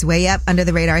why. It's Way Up. Under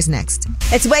the Radar is next.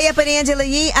 It's Way Up with Angela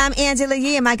Yee. I'm Angela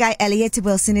Yee, and my guy Elliot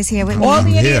Wilson is here with me. All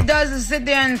the idiot does is sit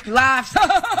there and laugh.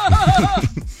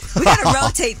 We got to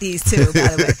rotate these two, by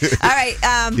the way. All right.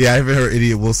 Yeah, I haven't heard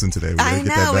Idiot Wilson today. I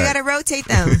know. We got to rotate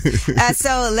them.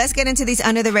 So let's get into these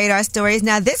Under the Radar stories.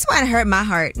 Now, this one hurt my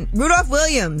heart. Rudolph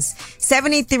Williams,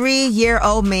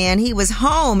 73-year-old man. He was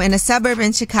home in a suburb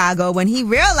in Chicago when he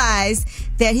realized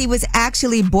that he was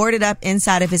actually boarded up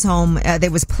inside of his home.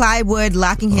 There was plywood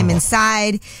locking him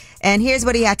inside. And here's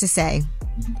what he had to say.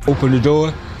 Open the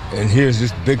door, and here's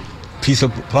this big piece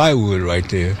of plywood right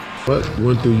there. What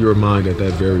went through your mind at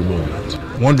that very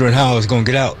moment? Wondering how I was going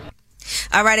to get out.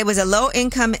 All right, it was a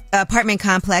low-income apartment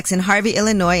complex in Harvey,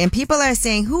 Illinois, and people are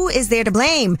saying, who is there to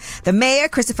blame? The mayor,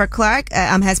 Christopher Clark,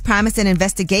 has promised an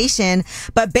investigation,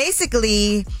 but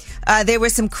basically there were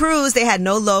some crews. They had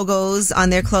no logos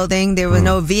on their clothing. There were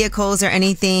no vehicles or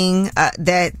anything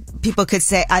that people could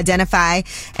say identify,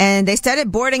 and they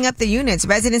started boarding up the units.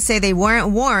 Residents say they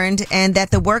weren't warned and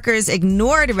that the workers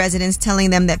ignored residents telling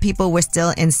them that people were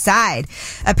still inside.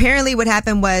 Apparently what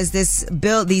happened was these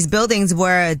buildings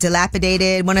were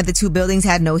dilapidated. One of the two buildings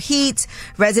had no heat.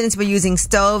 Residents were using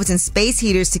stoves and space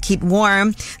heaters to keep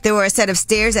warm. There were a set of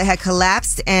stairs that had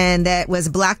collapsed and that was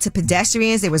blocked to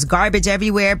pedestrians. There was garbage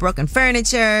everywhere, broken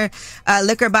furniture,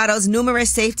 liquor bottles, numerous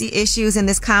safety issues in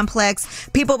this complex.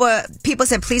 People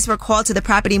said police were called to the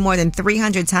property more than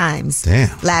 300 times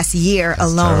last year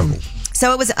alone. Terrible.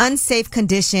 So it was unsafe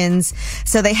conditions.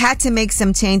 So they had to make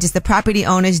some changes. The property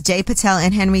owners, Jay Patel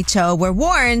and Henry Cho, were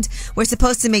warned we're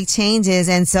supposed to make changes.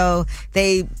 And so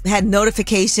they had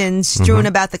notifications strewn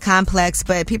about the complex,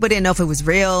 but people didn't know if it was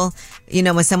real. You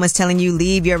know, when someone's telling you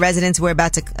leave your residence, we're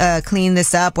about to clean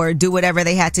this up or do whatever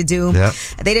they had to do. Yep.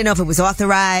 They didn't know if it was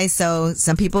authorized. So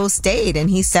some people stayed, and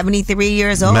he's 73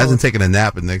 years old. Imagine taking a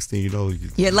nap and next thing you know,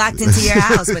 you're locked into your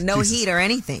house with no heat or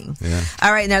anything. Yeah.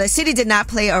 All right. Now, the city did not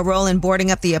play a role in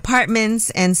boarding up the apartments.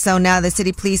 And so now the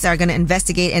city police are going to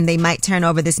investigate, and they might turn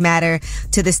over this matter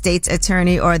to the state's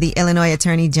attorney or the Illinois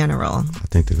Attorney General. I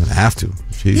think they're going to have to.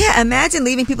 Jeez. Yeah. Imagine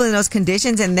leaving people in those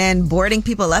conditions and then boarding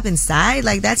people up inside.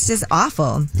 Like, that's just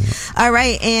awful. Yeah. All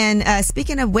right. And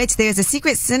speaking of which, there's a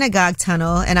secret synagogue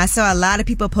tunnel, and I saw a lot of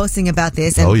people posting about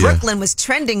this. And Brooklyn was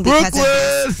trending because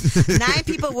of this. 9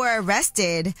 people were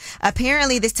arrested.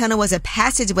 Apparently, this tunnel was a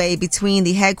passageway between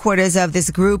the headquarters of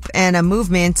this group and a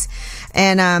movement.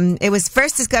 And it was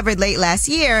first discovered late last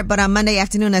year, but on Monday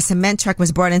afternoon, a cement truck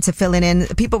was brought in to fill it in.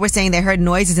 People were saying they heard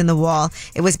noises in the wall.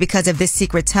 It was because of this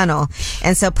secret tunnel.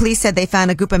 And so police said they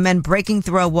found a group of men breaking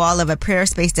through a wall of a prayer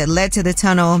space that led to the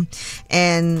tunnel.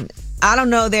 And I don't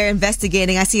know, they're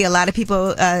investigating. I see a lot of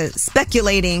people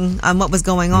speculating on what was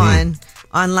going on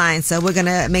online. So we're going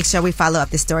to make sure we follow up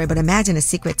this story. But imagine a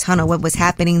secret tunnel. What was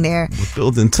happening there? We're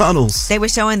building tunnels. They were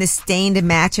showing the stained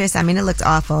mattress. I mean, it looked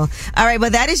awful. All right.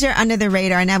 Well, that is your Under the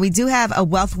Radar. Now, we do have a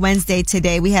Wealth Wednesday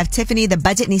today. We have Tiffany, the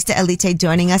Budgetnista Elite,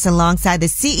 joining us alongside the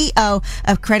CEO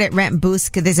of Credit Rent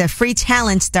Boost. There's a free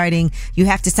challenge starting. You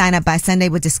have to sign up by Sunday.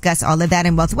 We'll discuss all of that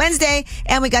in Wealth Wednesday.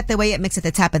 And we got the Way Up mix at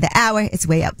the top of the hour. It's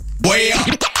Way Up. Way Up.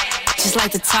 Just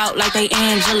like to talk like they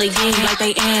Angela Yee, like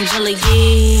they Angela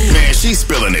Yee. Man, she's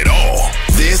spilling it all.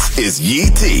 This is Yee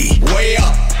T. Way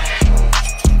Up.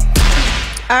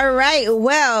 All right.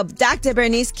 Well, Dr.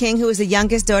 Bernice King, who is the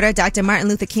youngest daughter of Dr. Martin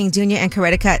Luther King Jr. and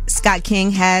Coretta Scott King,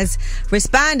 has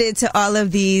responded to all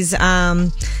of these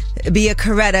Be a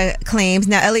Coretta claims.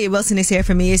 Now, Elliot Wilson is here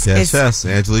for me. Yes,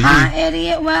 Angela Yee. Hi,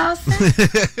 Elliot Wilson.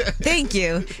 Thank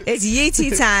you. It's Yee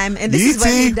T time, and this is what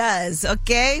he does,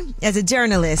 okay? As a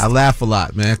journalist. I laugh a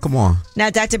lot, man. Come on. Now,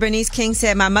 Dr. Bernice King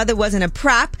said, my mother wasn't a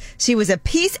prop. She was a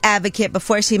peace advocate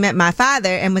before she met my father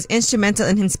and was instrumental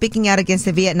in him speaking out against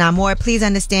the Vietnam War. Please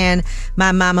understand,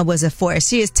 my mama was a force.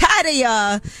 She is tired of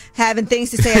y'all having things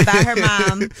to say about her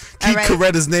mom. Keep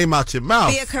Coretta's name out your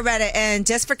mouth. Be a Coretta. And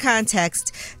just for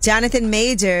context, Jonathan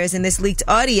Majors in this leaked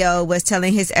audio was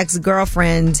telling his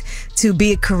ex-girlfriend to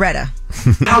be a Coretta.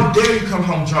 How dare you come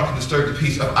home drunk and disturb the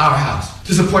peace of our house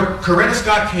to support Coretta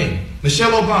Scott King,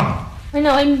 Michelle Obama. I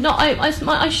know, I'm not,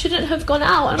 I shouldn't have gone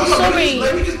out. I'm sorry.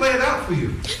 Let me just lay it out for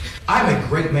you. I'm a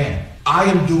great man. I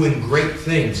am doing great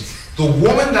things. The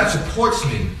woman that supports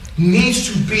me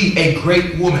needs to be a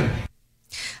great woman.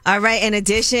 All right. In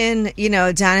addition, you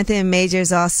know, Jonathan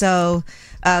Majors also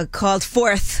called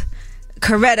forth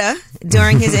Coretta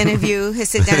during his interview, his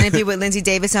sit-down interview with Lindsay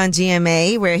Davis on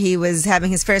GMA, where he was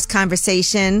having his first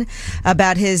conversation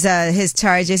about his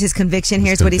charges, his conviction.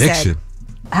 Here's what he said.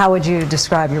 How would you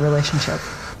describe your relationship?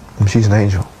 She's an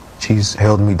angel. She's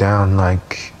held me down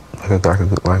like a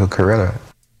Coretta.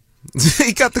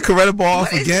 He got the Coretta ball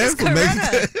off again.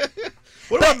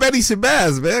 What about Betty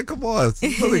Shabazz, man? Come on.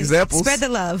 Some examples. Spread the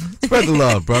love. Spread the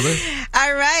love, brother.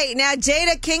 All right. Now,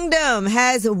 Jada Kingdom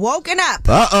has woken up.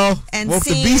 Uh-oh. And woke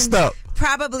the beast up.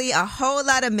 Probably a whole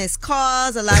lot of missed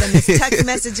calls, a lot of missed text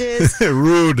messages.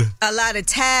 Rude. A lot of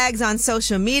tags on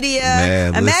social media.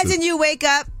 Man, imagine you wake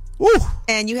up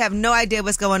and you have no idea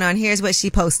what's going on. Here's what she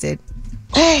posted.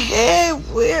 Hey,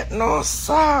 weird, no,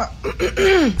 sir.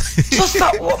 Just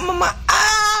up with mama.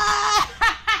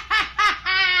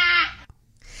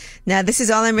 Now, this is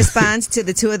all in response to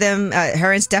the two of them,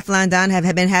 her and Stefflon Don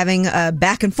have been having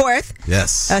back and forth.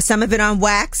 Yes. Some of it on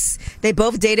wax. They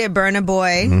both dated Burna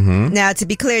Boy. Mm-hmm. Now, to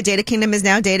be clear, Jada Kingdom is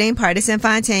now dating Partisan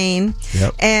Fontaine.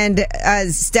 Yep. And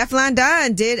Stefflon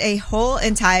Don did a whole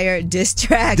entire diss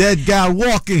track. Dead Gal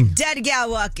Walking. Dead Gal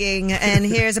Walking. And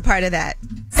here's a part of that.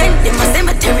 Send in my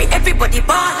cemetery, everybody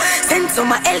bought. Send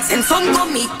some else and some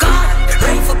mommy God.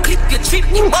 Pray for Rifle clip your trip,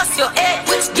 you bust your head.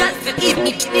 Which girl fit eat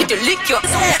me, need to lick your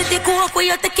head. Take a walk where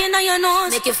you're taking on your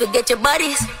nose. Make you forget your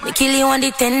bodies. Me kill you on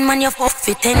the 10 man, you're off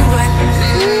for 10 grand.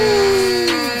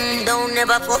 Don't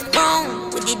never fuck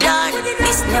wrong with the dog.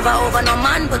 It's never over no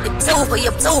man, but it's over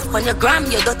your soap on your gram,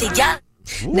 you dirty gal.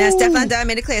 Now, Stefan Don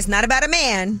made it clear it's not about a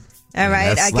man. All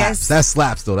right, I guess that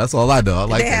slaps though. That's all I know. I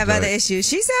like they have other issues.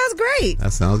 She sounds great.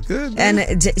 That sounds good. And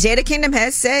Jada Kingdom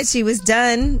has said she was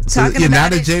done talking about now it.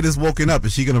 that Jada's woken up,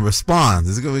 is she going to respond?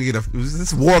 Is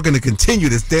this war going to continue?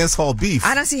 This dance hall beef?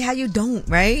 I don't see how you don't.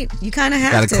 Right? You kind of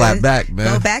have to clap back,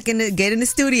 man. Go back and get in the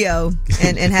studio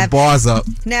and have bars up.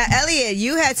 Now, Elliot,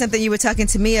 you had something you were talking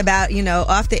to me about.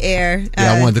 Off the air.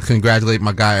 Yeah, I wanted to congratulate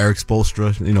my guy Eric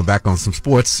Spoelstra. Back on some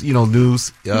sports.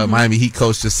 News. Miami Heat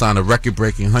coach just signed a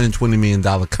record-breaking $120 million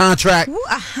contract.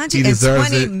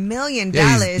 $120 million.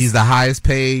 Yeah, he's the highest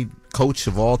paid coach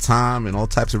of all time and all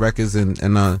types of records. And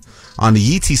on the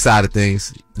Yee side of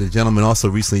things, the gentleman also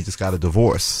recently just got a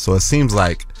divorce. So it seems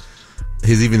like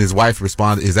his ex-wife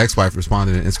responded in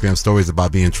Instagram stories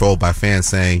about being trolled by fans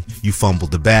saying, you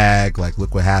fumbled the bag, like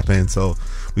look what happened. So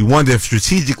we wonder if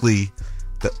strategically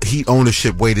the Heat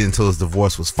ownership waited until his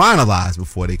divorce was finalized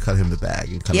before they cut him the bag.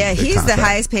 And cut him the he's contract. the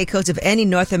highest paid coach of any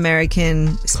North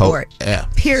American sport. Yeah.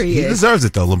 Period. He deserves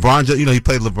it, though. LeBron, he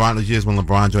played LeBron those years when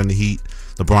LeBron joined the Heat.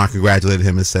 LeBron congratulated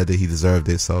him and said that he deserved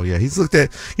it. So, yeah, he's looked at,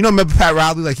 remember Pat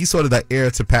Riley? Like, he's sort of the heir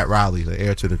to Pat Riley, the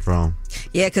heir to the throne.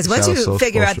 Yeah, because once you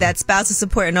figure out that spousal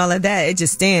support and all of that, it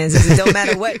just stands. It don't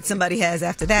matter what somebody has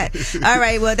after that. All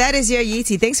right, well, that is your Yee.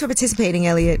 Thanks for participating,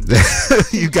 Elliot.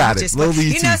 You got it.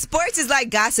 Sports is like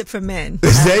gossip for men.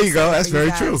 There you go. That's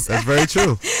very true. That's very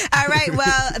true. All right,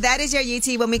 well, that is your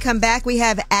Yee. When we come back, we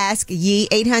have Ask Yee.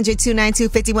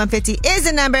 800-292-5150 is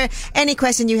the number. Any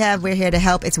question you have, we're here to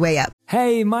help. It's way up.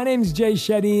 Hey, my name's Jay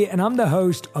Shetty, and I'm the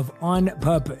host of On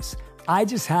Purpose. I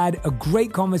just had a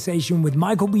great conversation with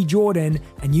Michael B. Jordan,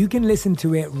 and you can listen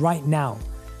to it right now.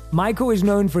 Michael is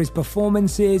known for his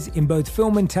performances in both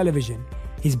film and television.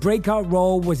 His breakout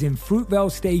role was in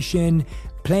Fruitvale Station,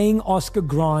 playing Oscar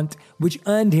Grant, which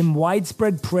earned him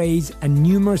widespread praise and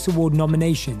numerous award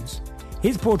nominations.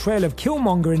 His portrayal of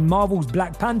Killmonger in Marvel's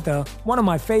Black Panther, one of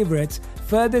my favorites,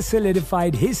 further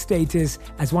solidified his status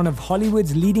as one of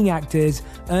Hollywood's leading actors,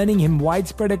 earning him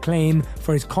widespread acclaim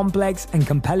for his complex and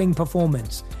compelling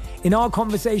performance. In our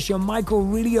conversation, Michael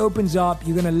really opens up.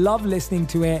 You're going to love listening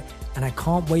to it, and I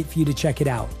can't wait for you to check it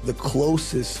out. The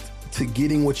closest to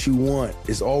getting what you want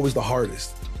is always the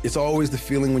hardest. It's always the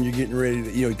feeling when you're getting ready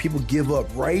to, people give up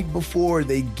right before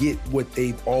they get what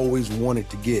they've always wanted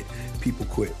to get. People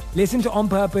quit. Listen to On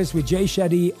Purpose with Jay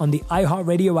Shetty on the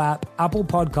iHeartRadio app, Apple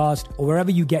Podcast, or wherever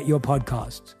you get your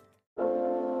podcasts.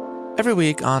 Every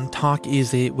week on Talk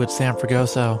Easy with Sam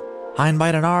Fragoso, I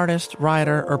invite an artist,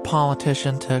 writer, or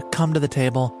politician to come to the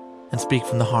table and speak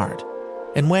from the heart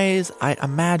in ways I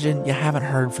imagine you haven't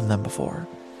heard from them before.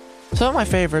 Some of my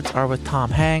favorites are with Tom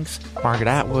Hanks, Margaret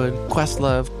Atwood,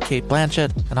 Questlove, Cate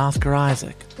Blanchett, and Oscar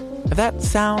Isaac. If that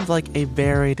sounds like a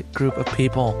varied group of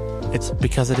people, it's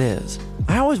because it is.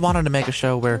 I always wanted to make a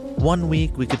show where one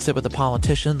week we could sit with a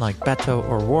politician like Beto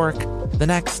or Rourke, the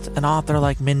next an author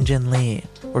like Min Jin Lee,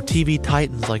 or TV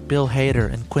titans like Bill Hader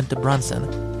and Quinta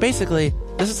Brunson. Basically,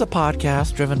 this is a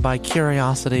podcast driven by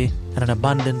curiosity and an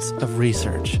abundance of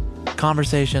research.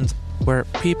 Conversations where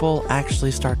people actually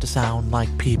start to sound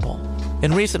like people.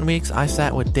 In recent weeks, I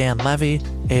sat with Dan Levy,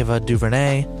 Ava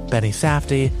DuVernay, Benny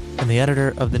Safdie, and the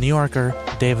editor of The New Yorker,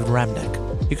 David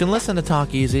Remnick. You can listen to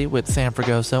Talk Easy with Sam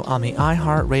Fragoso on the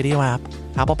iHeartRadio app,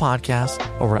 Apple Podcasts,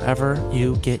 or wherever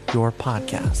you get your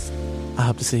podcasts. I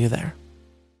hope to see you there.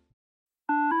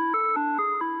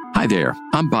 Hi there,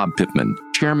 I'm Bob Pittman,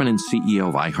 Chairman and CEO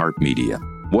of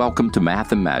iHeartMedia. Welcome to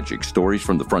Math and Magic, Stories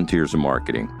from the Frontiers of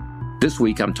Marketing. This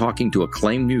week, I'm talking to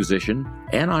acclaimed musician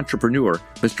and entrepreneur,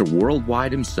 Mr.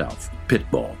 Worldwide himself,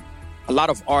 Pitbull. A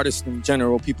lot of artists in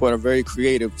general, people that are very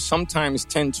creative, sometimes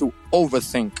tend to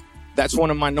overthink. That's one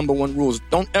of my number one rules.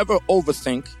 Don't ever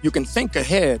overthink. You can think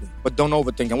ahead, but don't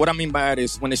overthink. And what I mean by that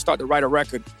is when they start to write a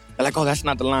record, they're like, oh, that's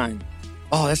not the line.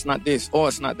 Oh, that's not this. Oh,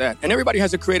 it's not that. And everybody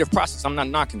has a creative process. I'm not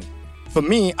knocking it. For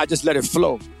me, I just let it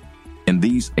flow. In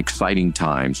these exciting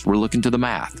times, we're looking to the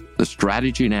math, the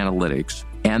strategy and analytics,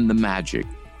 and the magic,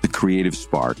 the creative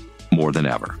spark, more than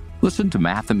ever. Listen to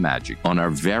Math and Magic on our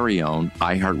very own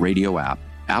iHeartRadio app,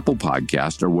 Apple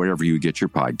Podcast, or wherever you get your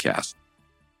podcasts.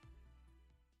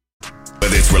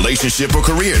 Whether it's relationship or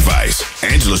career advice,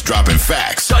 Angela's dropping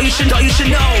facts. All you should know.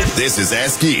 This is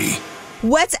Ask Yee.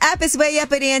 What's up? It's Way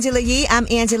Up with Angela Yee. I'm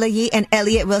Angela Yee, and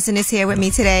Elliot Wilson is here with me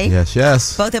today.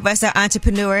 Yes. Both of us are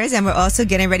entrepreneurs, and we're also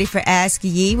getting ready for Ask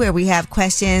Yee, where we have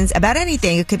questions about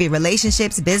anything. It could be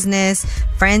relationships, business,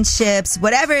 friendships,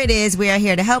 whatever it is. We are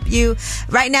here to help you.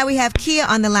 Right now, we have Kia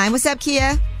on the line. What's up,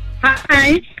 Kia?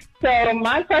 Hi. So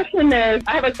my question is,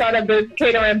 I have a startup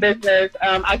catering business.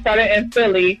 I started in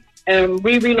Philly, and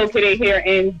we relocated here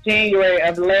in January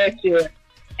of last year,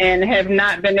 and have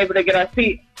not been able to get our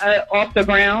feet off the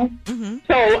ground. Mm-hmm.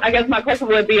 So I guess my question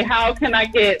would be, how can I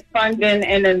get funding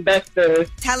and investors?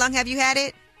 How long have you had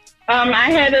it? I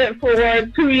had it for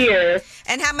 2 years.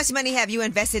 And how much money have you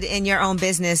invested in your own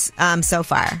business so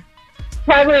far?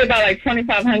 Probably about like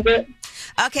 $2,500.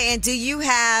 Okay, and do you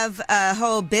have a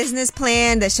whole business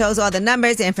plan that shows all the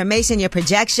numbers, the information, your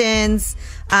projections?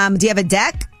 Do you have a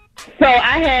deck? So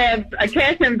I have a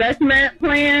cash investment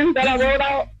plan that I wrote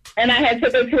out. And I had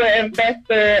took it to an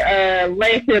investor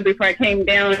last year before I came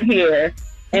down here.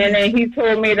 And then he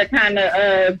told me to kind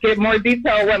of get more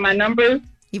detail with my numbers.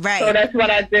 Right. So that's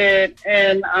what I did.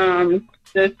 And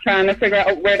just trying to figure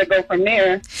out where to go from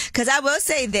there. Because I will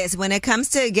say this, when it comes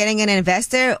to getting an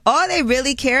investor, all they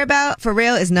really care about for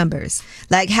real is numbers.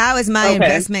 Like, how is my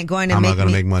investment going to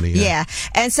make money? Yeah.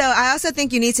 And so I also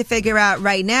think you need to figure out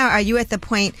right now, are you at the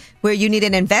point where you need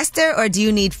an investor or do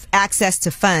you need access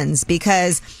to funds?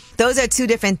 Because those are two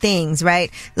different things,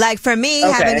 right? Like for me,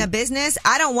 having a business,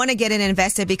 I don't want to get an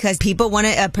investor because people want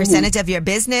a percentage of your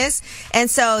business.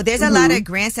 And so there's a lot of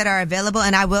grants that are available.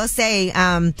 And I will say,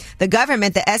 the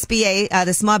government, the SBA,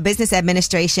 the Small Business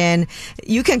Administration,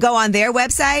 you can go on their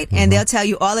website and they'll tell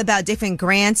you all about different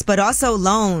grants, but also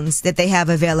loans that they have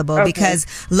available because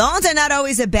loans are not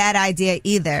always a bad idea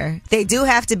either. They do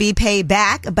have to be paid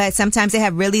back, but sometimes they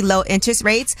have really low interest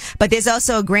rates. But there's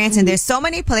also grants and there's so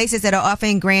many places that are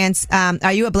offering grants.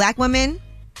 Are you a black woman?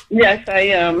 Yes, I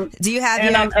am. Do you have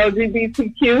I'm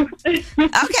LGBTQ.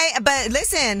 Okay, but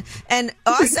listen, and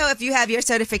also if you have your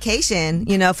certification,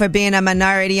 for being a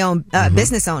minority-owned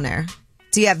business owner,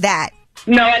 do you have that?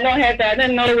 No, I don't have that. I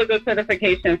didn't know there was a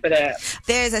certification for that.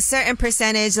 There's a certain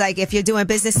percentage, like if you're doing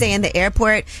business, say in the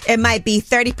airport, it might be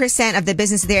 30% of the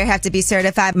business there have to be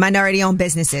certified minority-owned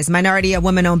businesses, minority or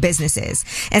women-owned businesses.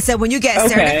 And so when you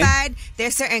get certified,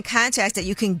 there's certain contracts that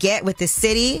you can get with the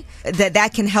city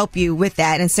that can help you with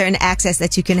that, and certain access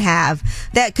that you can have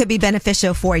that could be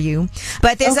beneficial for you.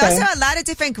 But there's also a lot of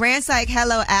different grants, like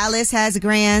Hello Alice has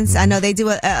grants. I know they do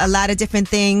a lot of different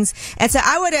things. And so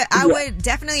I would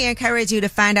definitely encourage you to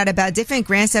find out about different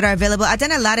grants that are available. I've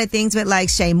done a lot of things with like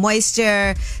Shea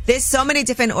Moisture. There's so many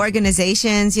different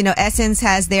organizations. Essence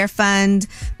has their fund.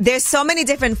 There's so many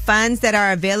different funds that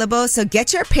are available. So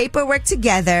get your paperwork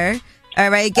together. All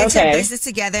right. Get your business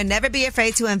together. Never be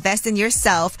afraid to invest in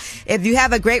yourself. If you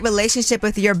have a great relationship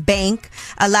with your bank,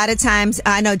 a lot of times,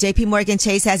 I know JP Morgan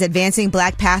Chase has Advancing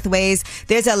Black Pathways.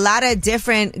 There's a lot of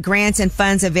different grants and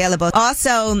funds available.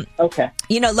 Also,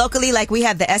 locally, like we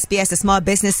have the SBS, the Small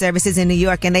Business Services in New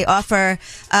York, and they offer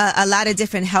a lot of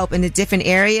different help in the different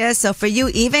areas. So for you,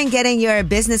 even getting your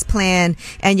business plan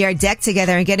and your deck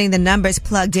together and getting the numbers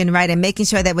plugged in right and making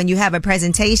sure that when you have a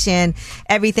presentation,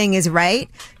 everything is right,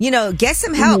 get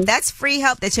some help. That's free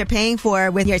help that you're paying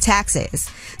for with your taxes.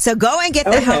 So go and get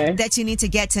the help that you need to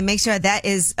get to make sure that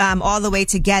is all the way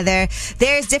together.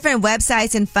 There's different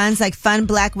websites and funds like Fund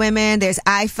Black Women. There's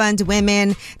I Fund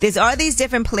Women. There's all these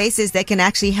different places that can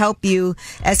actually help you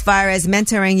as far as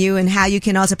mentoring you and how you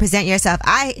can also present yourself.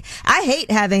 I hate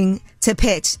having to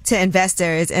pitch to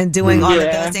investors and doing all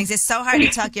of those things. It's so hard to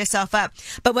talk yourself up.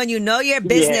 But when you know your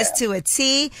business to a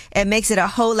T, it makes it a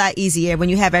whole lot easier when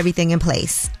you have everything in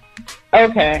place.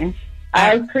 Okay.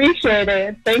 I appreciate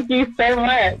it. Thank you so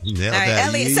much. Nailed that.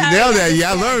 Elliot, you nailed that.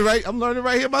 Yeah, I'm learning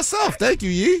right here myself. Thank you,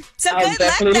 Yee. So good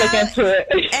luck, though. Look into it.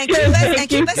 And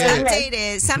keep us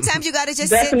updated. Sometimes you got to just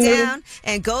sit down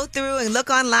and go through and look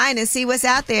online and see what's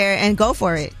out there and go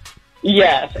for it.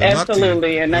 Yes,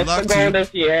 absolutely. And that's the goal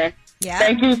this year. Yeah.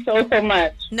 Thank you so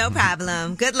much. No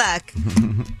problem. Good luck.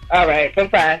 All right.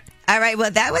 Bye-bye. All right.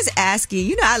 Well, that was Ask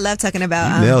You. I love talking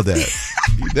about... You nailed that.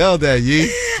 You nailed that,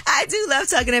 Yee. I do love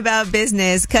talking about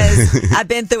business because I've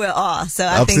been through it all. So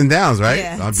I Ups think, and downs, right?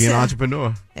 Yeah, Being an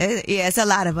entrepreneur. Yeah, it's a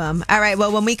lot of them. All right.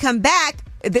 Well, when we come back,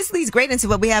 this leads great into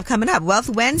what we have coming up. Wealth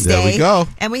Wednesday. There we go.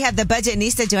 And we have the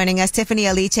Budgetnista joining us, Tiffany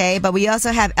Aliche. But we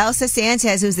also have Elsa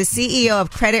Sanchez, who's the CEO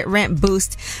of Credit Rent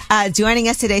Boost, joining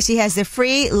us today. She has the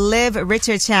free Live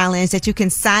Richer Challenge that you can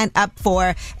sign up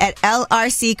for at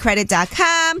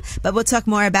lrccredit.com. But we'll talk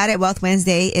more about it. Wealth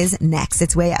Wednesday is next.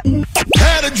 It's way up.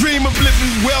 Had a dream of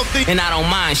living wealthy. And I don't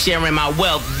mind sharing my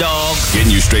wealth, dog.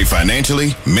 Getting you straight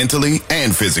financially, mentally,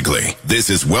 and physically. This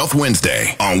is Wealth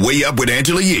Wednesday on Way Up with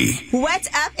Angela Yee. What's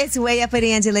up? It's Way Up with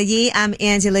Angela Yee. I'm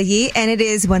Angela Yee, and it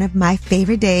is one of my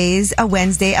favorite days, a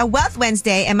Wednesday, a Wealth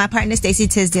Wednesday, and my partner Stacey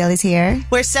Tisdale is here.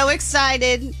 We're so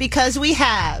excited because we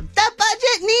have the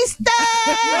Budgetnista!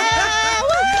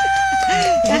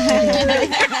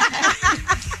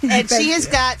 And she has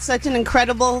got such an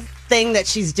incredible thing that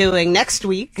she's doing next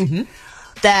week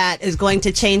that is going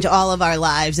to change all of our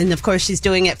lives. And of course, she's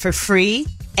doing it for free.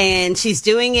 And she's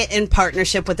doing it in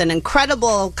partnership with an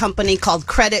incredible company called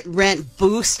Credit Rent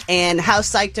Boost. And how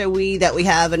psyched are we that we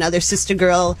have another sister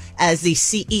girl as the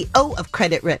CEO of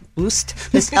Credit Rent Boost,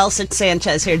 Miss Elsa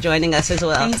Sanchez, here joining us as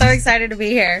well. I'm so excited to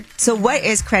be here. So what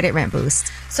is Credit Rent Boost?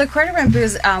 So Credit Rent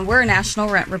Boost, we're a national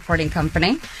rent reporting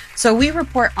company. So we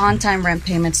report on-time rent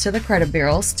payments to the credit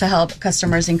bureaus to help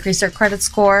customers increase their credit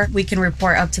score. We can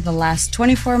report up to the last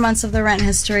 24 months of the rent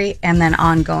history and then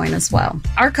ongoing as well.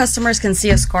 Our customers can see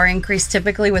a score increase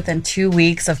typically within 2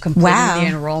 weeks of completing the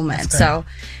enrollment. So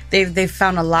they've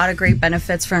found a lot of great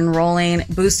benefits for enrolling,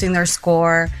 boosting their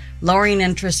score, lowering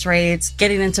interest rates,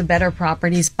 getting into better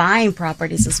properties, buying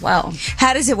properties as well.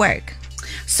 How does it work?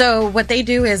 So what they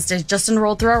do is they just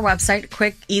enroll through our website,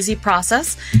 quick, easy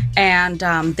process, and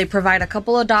they provide a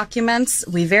couple of documents.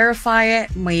 We verify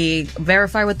it. We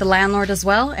verify with the landlord as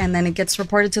well, and then it gets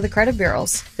reported to the credit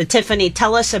bureaus. So Tiffany,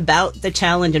 tell us about the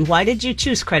challenge and why did you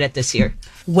choose credit this year?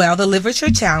 Well, the Live Richer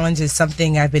Challenge is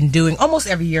something I've been doing almost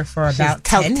every year for about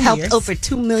 10 years. Helped over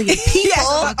 2 million people.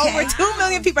 Yes, over 2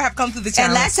 million people have come through the challenge.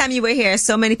 And last time you were here,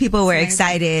 so many people were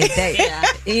excited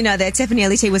that, you know, that Tiffany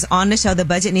Aliche was on the show, The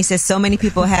Budgetnista. So many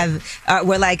people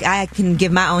were like, I can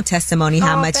give my own testimony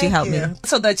how much you helped me.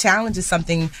 So the challenge is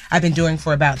something I've been doing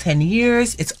for about 10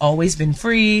 years. It's always been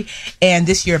free. And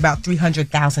this year, about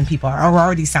 300,000 people are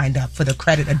already signed up for the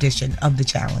credit edition of the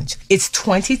challenge. It's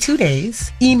 22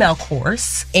 days, email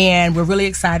course. And we're really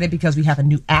excited because we have a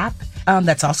new app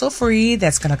that's also free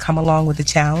that's going to come along with the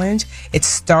challenge. It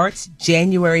starts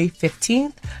January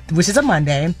 15th, which is a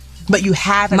Monday. But you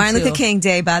have Martin Luther King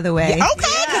Day, by the way. Yeah,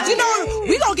 okay, because you know,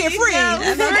 we're going to get free.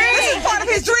 This is part of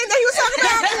his dream that he was talking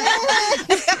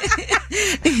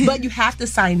about. But you have to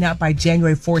sign up by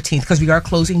January 14th because we are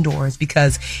closing doors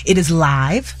because it is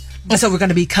live. And so we're going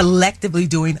to be collectively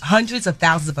doing, hundreds of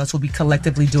thousands of us will be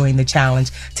collectively doing the challenge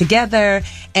together.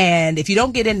 And if you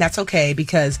don't get in, that's okay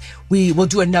because we will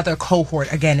do another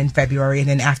cohort again in February and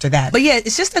then after that. But yeah,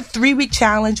 it's just a 3-week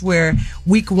challenge where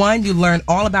week 1, you learn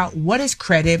all about what is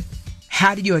credit,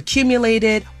 how do you accumulate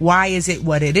it, why is it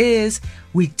what it is.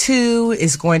 Week 2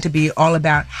 is going to be all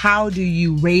about how do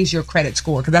you raise your credit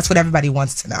score because that's what everybody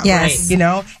wants to know. Yes. Right? You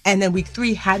know? And then week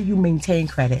 3, how do you maintain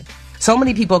credit? So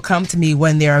many people come to me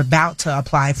when they're about to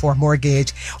apply for a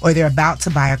mortgage or they're about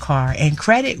to buy a car. And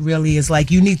credit really is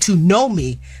like, you need to know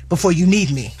me before you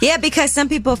need me. Yeah, because some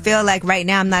people feel like right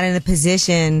now I'm not in a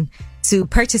position to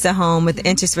purchase a home with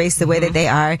interest rates the way that they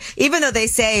are, even though they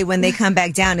say when they come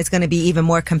back down, it's going to be even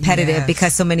more competitive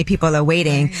because so many people are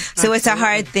waiting. Right. So it's a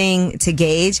hard thing to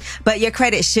gauge, but your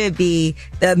credit should be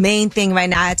the main thing right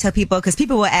now. I tell people, because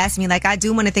people will ask me, like, I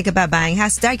do want to think about buying a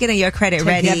house. Start getting your credit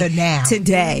ready now.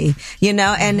 Today, you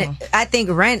know, and I think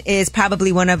rent is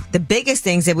probably one of the biggest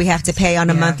things that we have to pay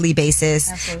on a monthly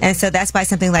basis. Absolutely. And so that's why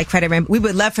something like credit rent, we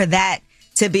would love for that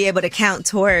to be able to count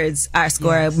towards our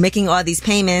score, making all these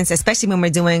payments, especially when we're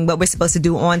doing what we're supposed to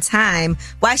do on time.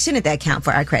 Why shouldn't that count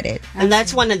for our credit? And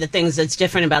that's one of the things that's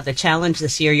different about the challenge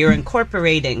this year. You're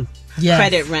incorporating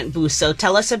Credit Rent Boost. So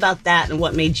tell us about that and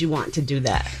what made you want to do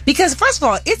that. Because first of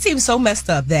all, it seems so messed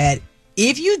up that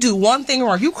if you do one thing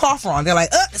wrong, you cough wrong, they're like,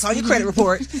 it's on your credit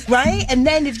report, right? And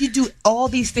then if you do all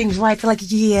these things right, they're like,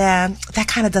 yeah, that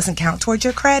kind of doesn't count towards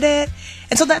your credit.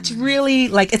 And so that's really,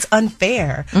 like, it's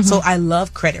unfair. So I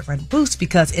love Credit Rent Boost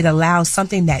because it allows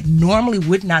something that normally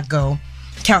would not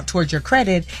count towards your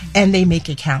credit, and they make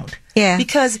it count. Yeah.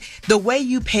 Because the way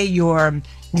you pay your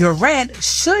rent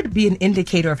should be an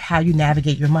indicator of how you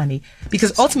navigate your money,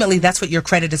 because ultimately that's what your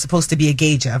credit is supposed to be a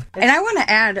gauge of. And I want to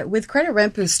add, with Credit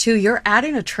Rent Boost too, you're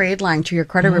adding a trade line to your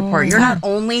credit report. You're not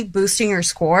only boosting your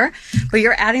score, but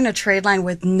you're adding a trade line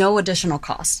with no additional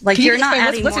cost. Like, you're not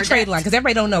adding what's more a trade line? Because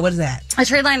everybody don't know. What is that? A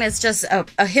trade line is just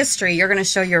a history. You're going to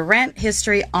show your rent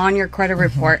history on your credit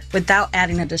report without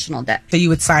adding additional debt. So you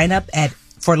would sign up at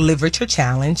for Live Richer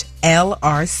Challenge,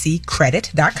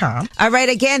 lrccredit.com. All right,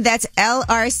 again, that's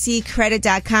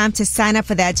lrccredit.com to sign up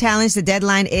for that challenge. The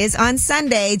deadline is on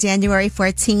Sunday, January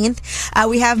 14th.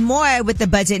 We have more with the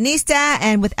Budgetnista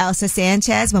and with Elsa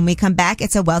Sanchez. When we come back,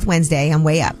 it's a Wealth Wednesday on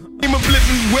Way Up.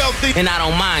 And I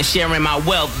don't mind sharing my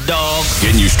wealth, dog.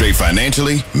 Getting you straight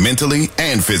financially, mentally,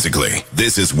 and physically.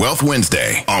 This is Wealth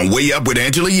Wednesday on Way Up with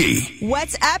Angela Yee.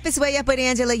 What's up? It's Way Up with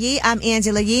Angela Yee. I'm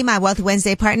Angela Yee. My Wealth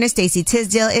Wednesday partner, Stacey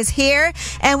Tisdale, is here.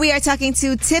 And we are talking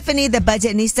to Tiffany, the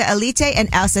Budgetnista Aliche, and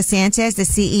Elsa Sanchez, the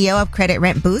CEO of Credit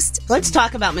Rent Boost. Let's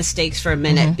talk about mistakes for a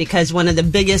minute, because one of the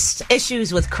biggest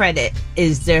issues with credit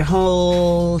is their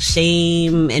whole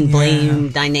shame and blame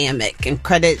dynamic. And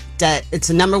credit debt, it's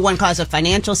the number one cause of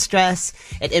financial stress.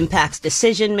 It impacts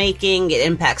decision making. It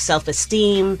impacts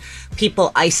self-esteem.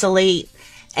 People isolate.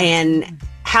 And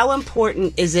how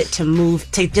important is it to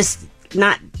just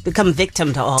not become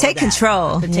victim to all of that? Take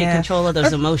control. To take control of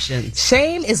those emotions.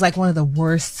 Shame is like one of the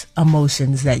worst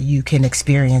emotions that you can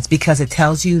experience because it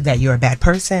tells you that you're a bad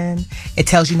person. It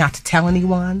tells you not to tell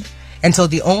anyone. And so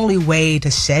the only way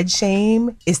to shed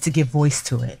shame is to give voice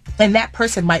to it. And that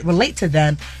person might relate to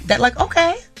them that like,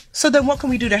 okay, so then what can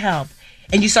we do to help?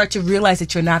 And you start to realize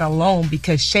that you're not alone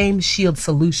because shame shields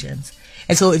solutions.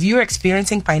 And so if you're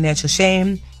experiencing financial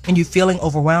shame and you're feeling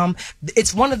overwhelmed,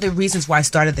 it's one of the reasons why I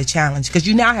started the challenge, because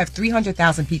you now have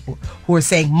 300,000 people who are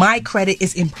saying my credit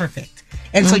is imperfect.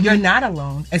 And so you're not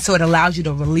alone. And so it allows you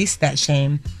to release that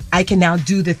shame. I can now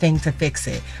do the thing to fix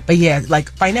it. But yeah,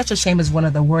 like financial shame is one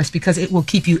of the worst because it will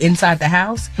keep you inside the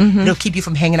house. It'll keep you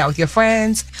from hanging out with your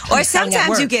friends. Or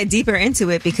sometimes you get deeper into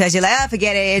it because you're like, oh,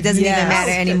 forget it. It doesn't even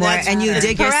matter anymore. And you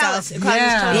dig yourself. It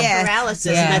causes total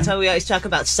paralysis. And that's why we always talk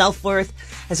about self-worth.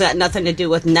 It's got nothing to do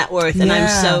with net worth. And I'm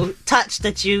so touched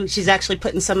that she's actually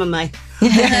putting some of my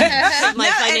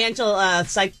financial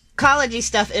psychology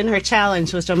stuff in her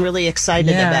challenge, which I'm really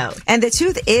excited about. And the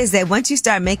truth is that once you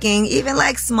start making even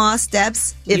like small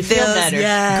steps, it feels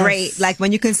better. Great. Like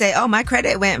when you can say, oh, my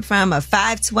credit went from a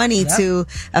 520 to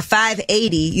a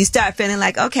 580, you start feeling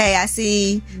like, okay, I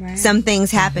see some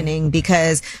things happening,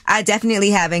 because I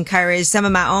definitely have encouraged some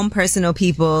of my own personal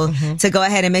people to go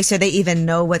ahead and make sure they even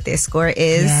know what their score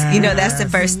is. You know, that's the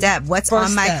first step. What's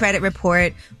on my credit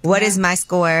report? What is my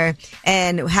score?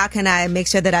 And how can I make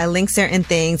sure that I link certain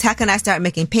things? How can I start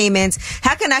making payments?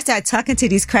 How can I start talking to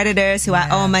these creditors who I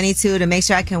owe money to make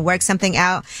sure I can work something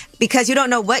out? Because you don't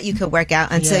know what you could work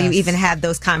out until you even have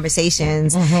those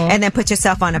conversations and then put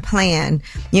yourself on a plan,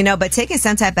 you know. But taking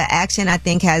some type of action, I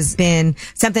think, has been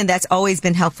something that's always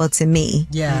been helpful to me.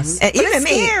 Yes. Even it's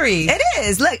me. Scary. It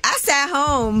is. Look, I sat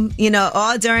home, you know,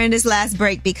 all during this last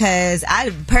break because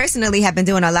I personally have been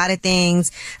doing a lot of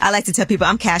things. I like to tell people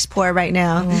I'm cash poor right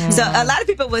now. So a lot of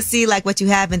people will see like what you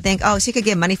have and think, oh, she could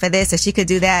get money for this or she could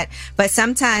do that. But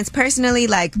sometimes personally,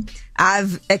 like,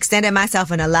 I've extended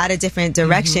myself in a lot of different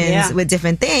directions with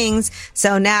different things.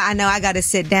 So now I know I got to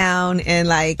sit down and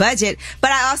like budget, but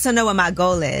I also know what my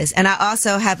goal is. And I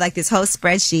also have like this whole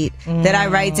spreadsheet that I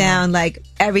write down like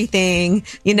everything,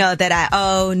 you know, that I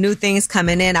owe, new things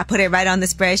coming in. I put it right on the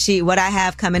spreadsheet, what I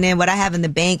have coming in, what I have in the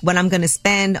bank, what I'm going to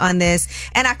spend on this.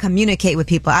 And I communicate with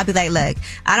people. I'll be like, look,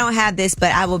 I don't have this,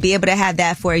 but I will be able to have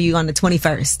that for you on the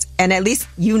 21st. And at least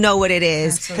you know what it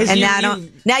is. Absolutely. And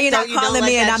now you're not calling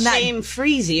me and I'm not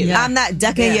freeze you. I'm not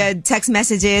ducking your text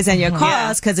messages and your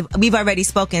calls because we've already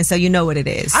spoken, so you know what it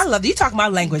is. I love you talking my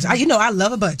language. You know I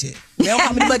love a budget. They don't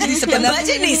call me the Budgetnista.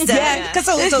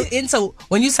 Budgetnista. Yeah. So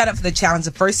when you sign up for the challenge,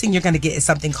 the first thing you're going to get is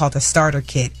something called a starter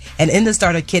kit. And in the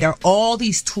starter kit are all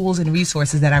these tools and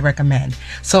resources that I recommend.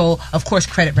 So of course,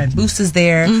 Credit Rent Boost is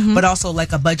there, but also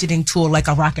like a budgeting tool like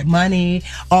a Rocket Money,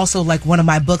 also like one of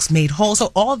my books, Made Whole.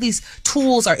 So all these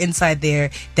tools are inside there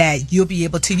that you'll be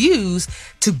able to use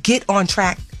to get on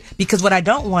track. Because what I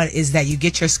don't want is that you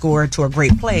get your score to a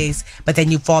great place, but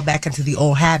then you fall back into the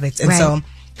old habits. And so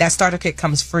that starter kit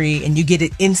comes free and you get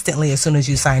it instantly as soon as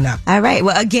you sign up. All right.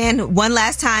 Well, again, one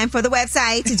last time for the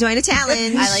website to join the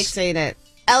challenge. I like saying it.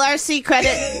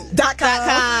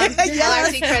 lrccredit.com.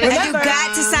 LRC Credit. And you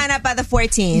got to sign up by the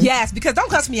 14th. Yes, because don't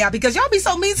cuss me out because y'all be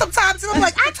so mean sometimes. And I'm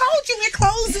like, I told you it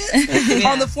closes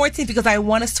on the 14th because I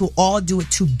want us to all do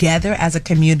it together as a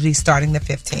community starting the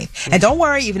 15th. And don't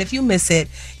worry, even if you miss it,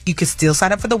 you can still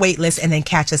sign up for the wait list and then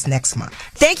catch us next month.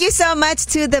 Thank you so much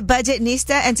to the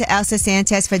Budgetnista and to Elsa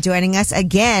Sanchez for joining us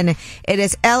again. It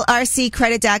is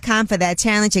lrccredit.com for that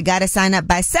challenge. You got to sign up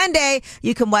by Sunday.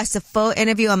 You can watch the full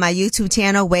interview on my YouTube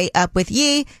channel, Way Up with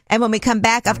Yee. And when we come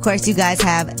back, of course, you guys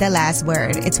have the last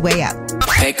word. It's Way Up.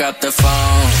 Pick up the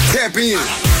phone. Tap in.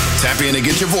 Tap in and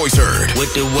get your voice heard.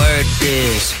 What the word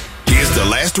is. Here's the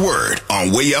last word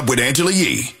on Way Up with Angela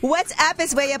Yee. What's up?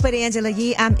 It's Way Up with Angela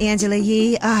Yee. I'm Angela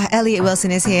Yee. Elliot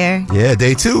Wilson is here. Yeah,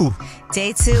 day 2.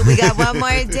 Day 2. We got one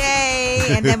more day,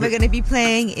 and then we're going to be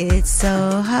playing It's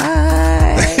So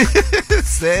Hard.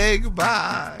 Say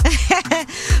goodbye.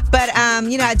 But,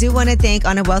 I do want to thank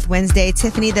on a Wealth Wednesday,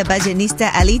 Tiffany, the Budgetnista,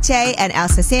 Alice, and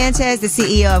Elsa Sanchez, the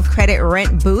CEO of Credit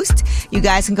Rent Boost. You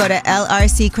guys can go to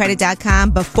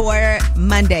lrccredit.com before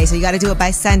Monday. So you got to do it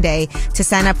by Sunday to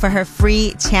sign up for her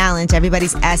free challenge.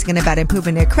 Everybody's asking about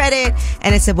improving their credit,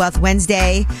 and it's a Wealth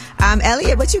Wednesday.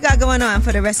 Elliot, what you got going on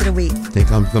for the rest of the week? I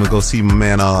think I'm going to go see my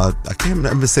man, I can't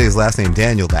remember to say his last name,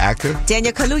 Daniel, the actor.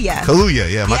 Daniel Kaluuya.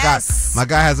 Kaluuya, yeah. Yes. My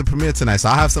guy has a premiere tonight, so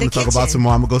I'll have something The to talk about Kitchen.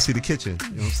 tomorrow. I'm going to go see The Kitchen. You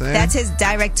know what I'm saying? That's his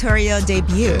directorial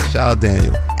debut. Yeah, shout out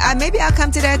Daniel. Maybe I'll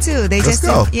come to that too. Let's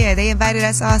go. They invited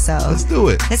us also. Let's do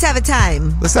it. Let's have a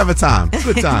time. Let's have a time.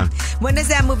 Good time. When does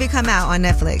that movie come out on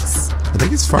Netflix? I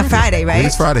think it's Friday. On Friday, right? I think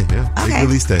it's Friday, yeah. Okay. Big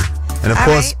release day. And of All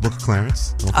course, right. Book of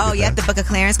Clarence. Don't Oh, forget yeah, that. the Book of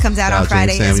Clarence comes out on Shout out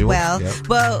James Friday as Samuel. well. Yep.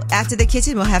 Well, after The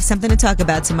Kitchen, we'll have something to talk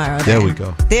about tomorrow. There then. we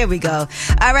go. There we go.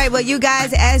 All right, well, you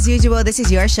guys, as usual, this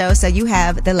is your show, so you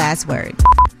have the last word.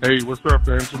 Hey, what's up,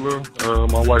 Angela?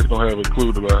 My wife don't have a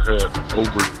clue that I had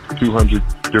over 200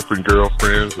 different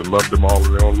girlfriends and loved them all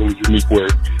in their own little unique way.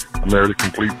 I married a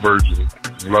complete virgin.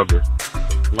 Love her.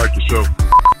 Like the show.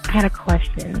 I had a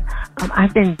question.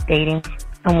 I've been dating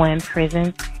someone in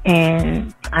prison,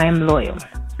 and I am loyal.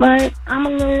 But I'm a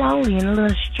little lonely and a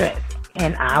little stressed,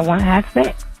 and I want to have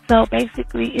sex. So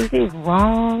basically, is it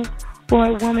wrong for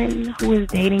a woman who is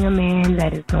dating a man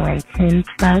that is doing 10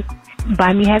 plus?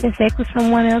 By me having sex with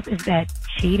someone else, is that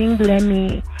cheating? Does that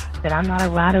mean that I'm not a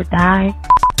ride or die?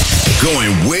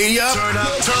 Going way up, turn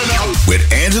up with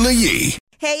Angela Yee.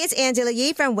 Hey, it's Angela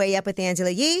Yee from Way Up with Angela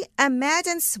Yee.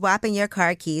 Imagine swapping your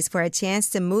car keys for a chance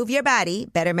to move your body,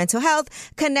 better mental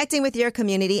health, connecting with your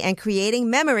community, and creating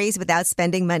memories without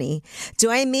spending money.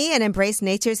 Join me and embrace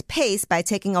nature's pace by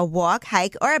taking a walk,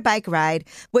 hike, or a bike ride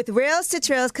with Rails to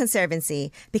Trails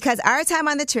Conservancy, because our time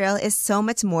on the trail is so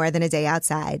much more than a day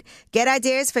outside. Get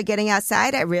ideas for getting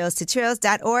outside at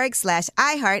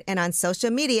railstotrails.org/iHeart and on social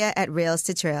media at Rails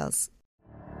to Trails.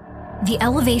 The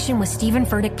Elevation with Stephen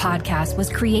Furtick podcast was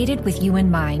created with you in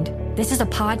mind. This is a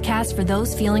podcast for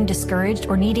those feeling discouraged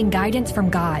or needing guidance from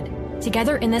God.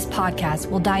 Together in this podcast,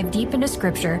 we'll dive deep into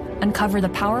scripture, uncover the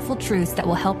powerful truths that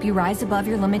will help you rise above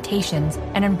your limitations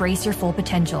and embrace your full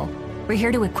potential. We're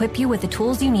here to equip you with the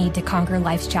tools you need to conquer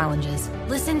life's challenges.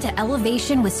 Listen to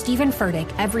Elevation with Stephen Furtick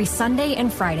every Sunday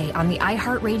and Friday on the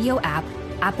iHeartRadio app,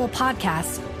 Apple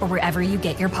Podcasts, or wherever you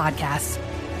get your podcasts.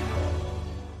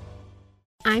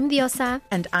 I'm Diosa.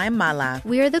 And I'm Mala.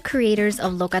 We are the creators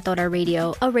of Locatora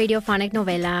Radio, a radiophonic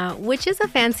novela, which is a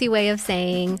fancy way of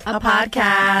saying a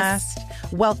podcast.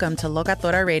 Welcome to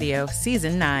Locatora Radio,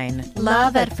 Season 9.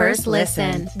 Love at first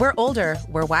listen. We're older,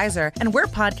 we're wiser, and we're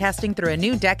podcasting through a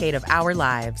new decade of our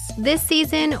lives. This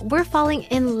season, we're falling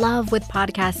in love with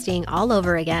podcasting all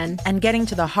over again. And getting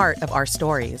to the heart of our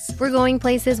stories. We're going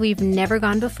places we've never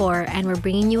gone before, and we're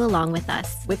bringing you along with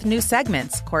us. With new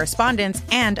segments, correspondence,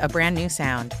 and a brand new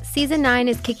sound. Season 9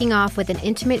 is kicking off with an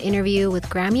intimate interview with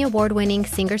Grammy Award-winning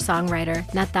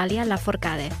singer-songwriter Natalia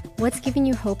Lafourcade. What's giving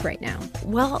you hope right now?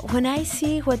 Well, when I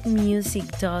see what music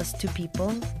does to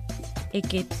people, it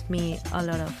gives me a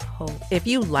lot of hope. If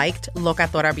you liked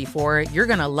Locatora before, you're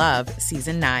going to love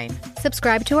Season 9.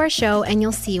 Subscribe to our show and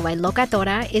you'll see why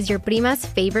Locatora is your prima's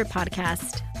favorite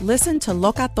podcast. Listen to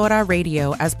Locatora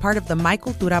Radio as part of the My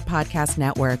Cultura Podcast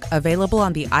Network, available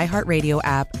on the iHeartRadio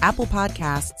app, Apple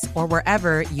Podcasts, or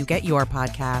wherever you get your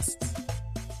podcasts.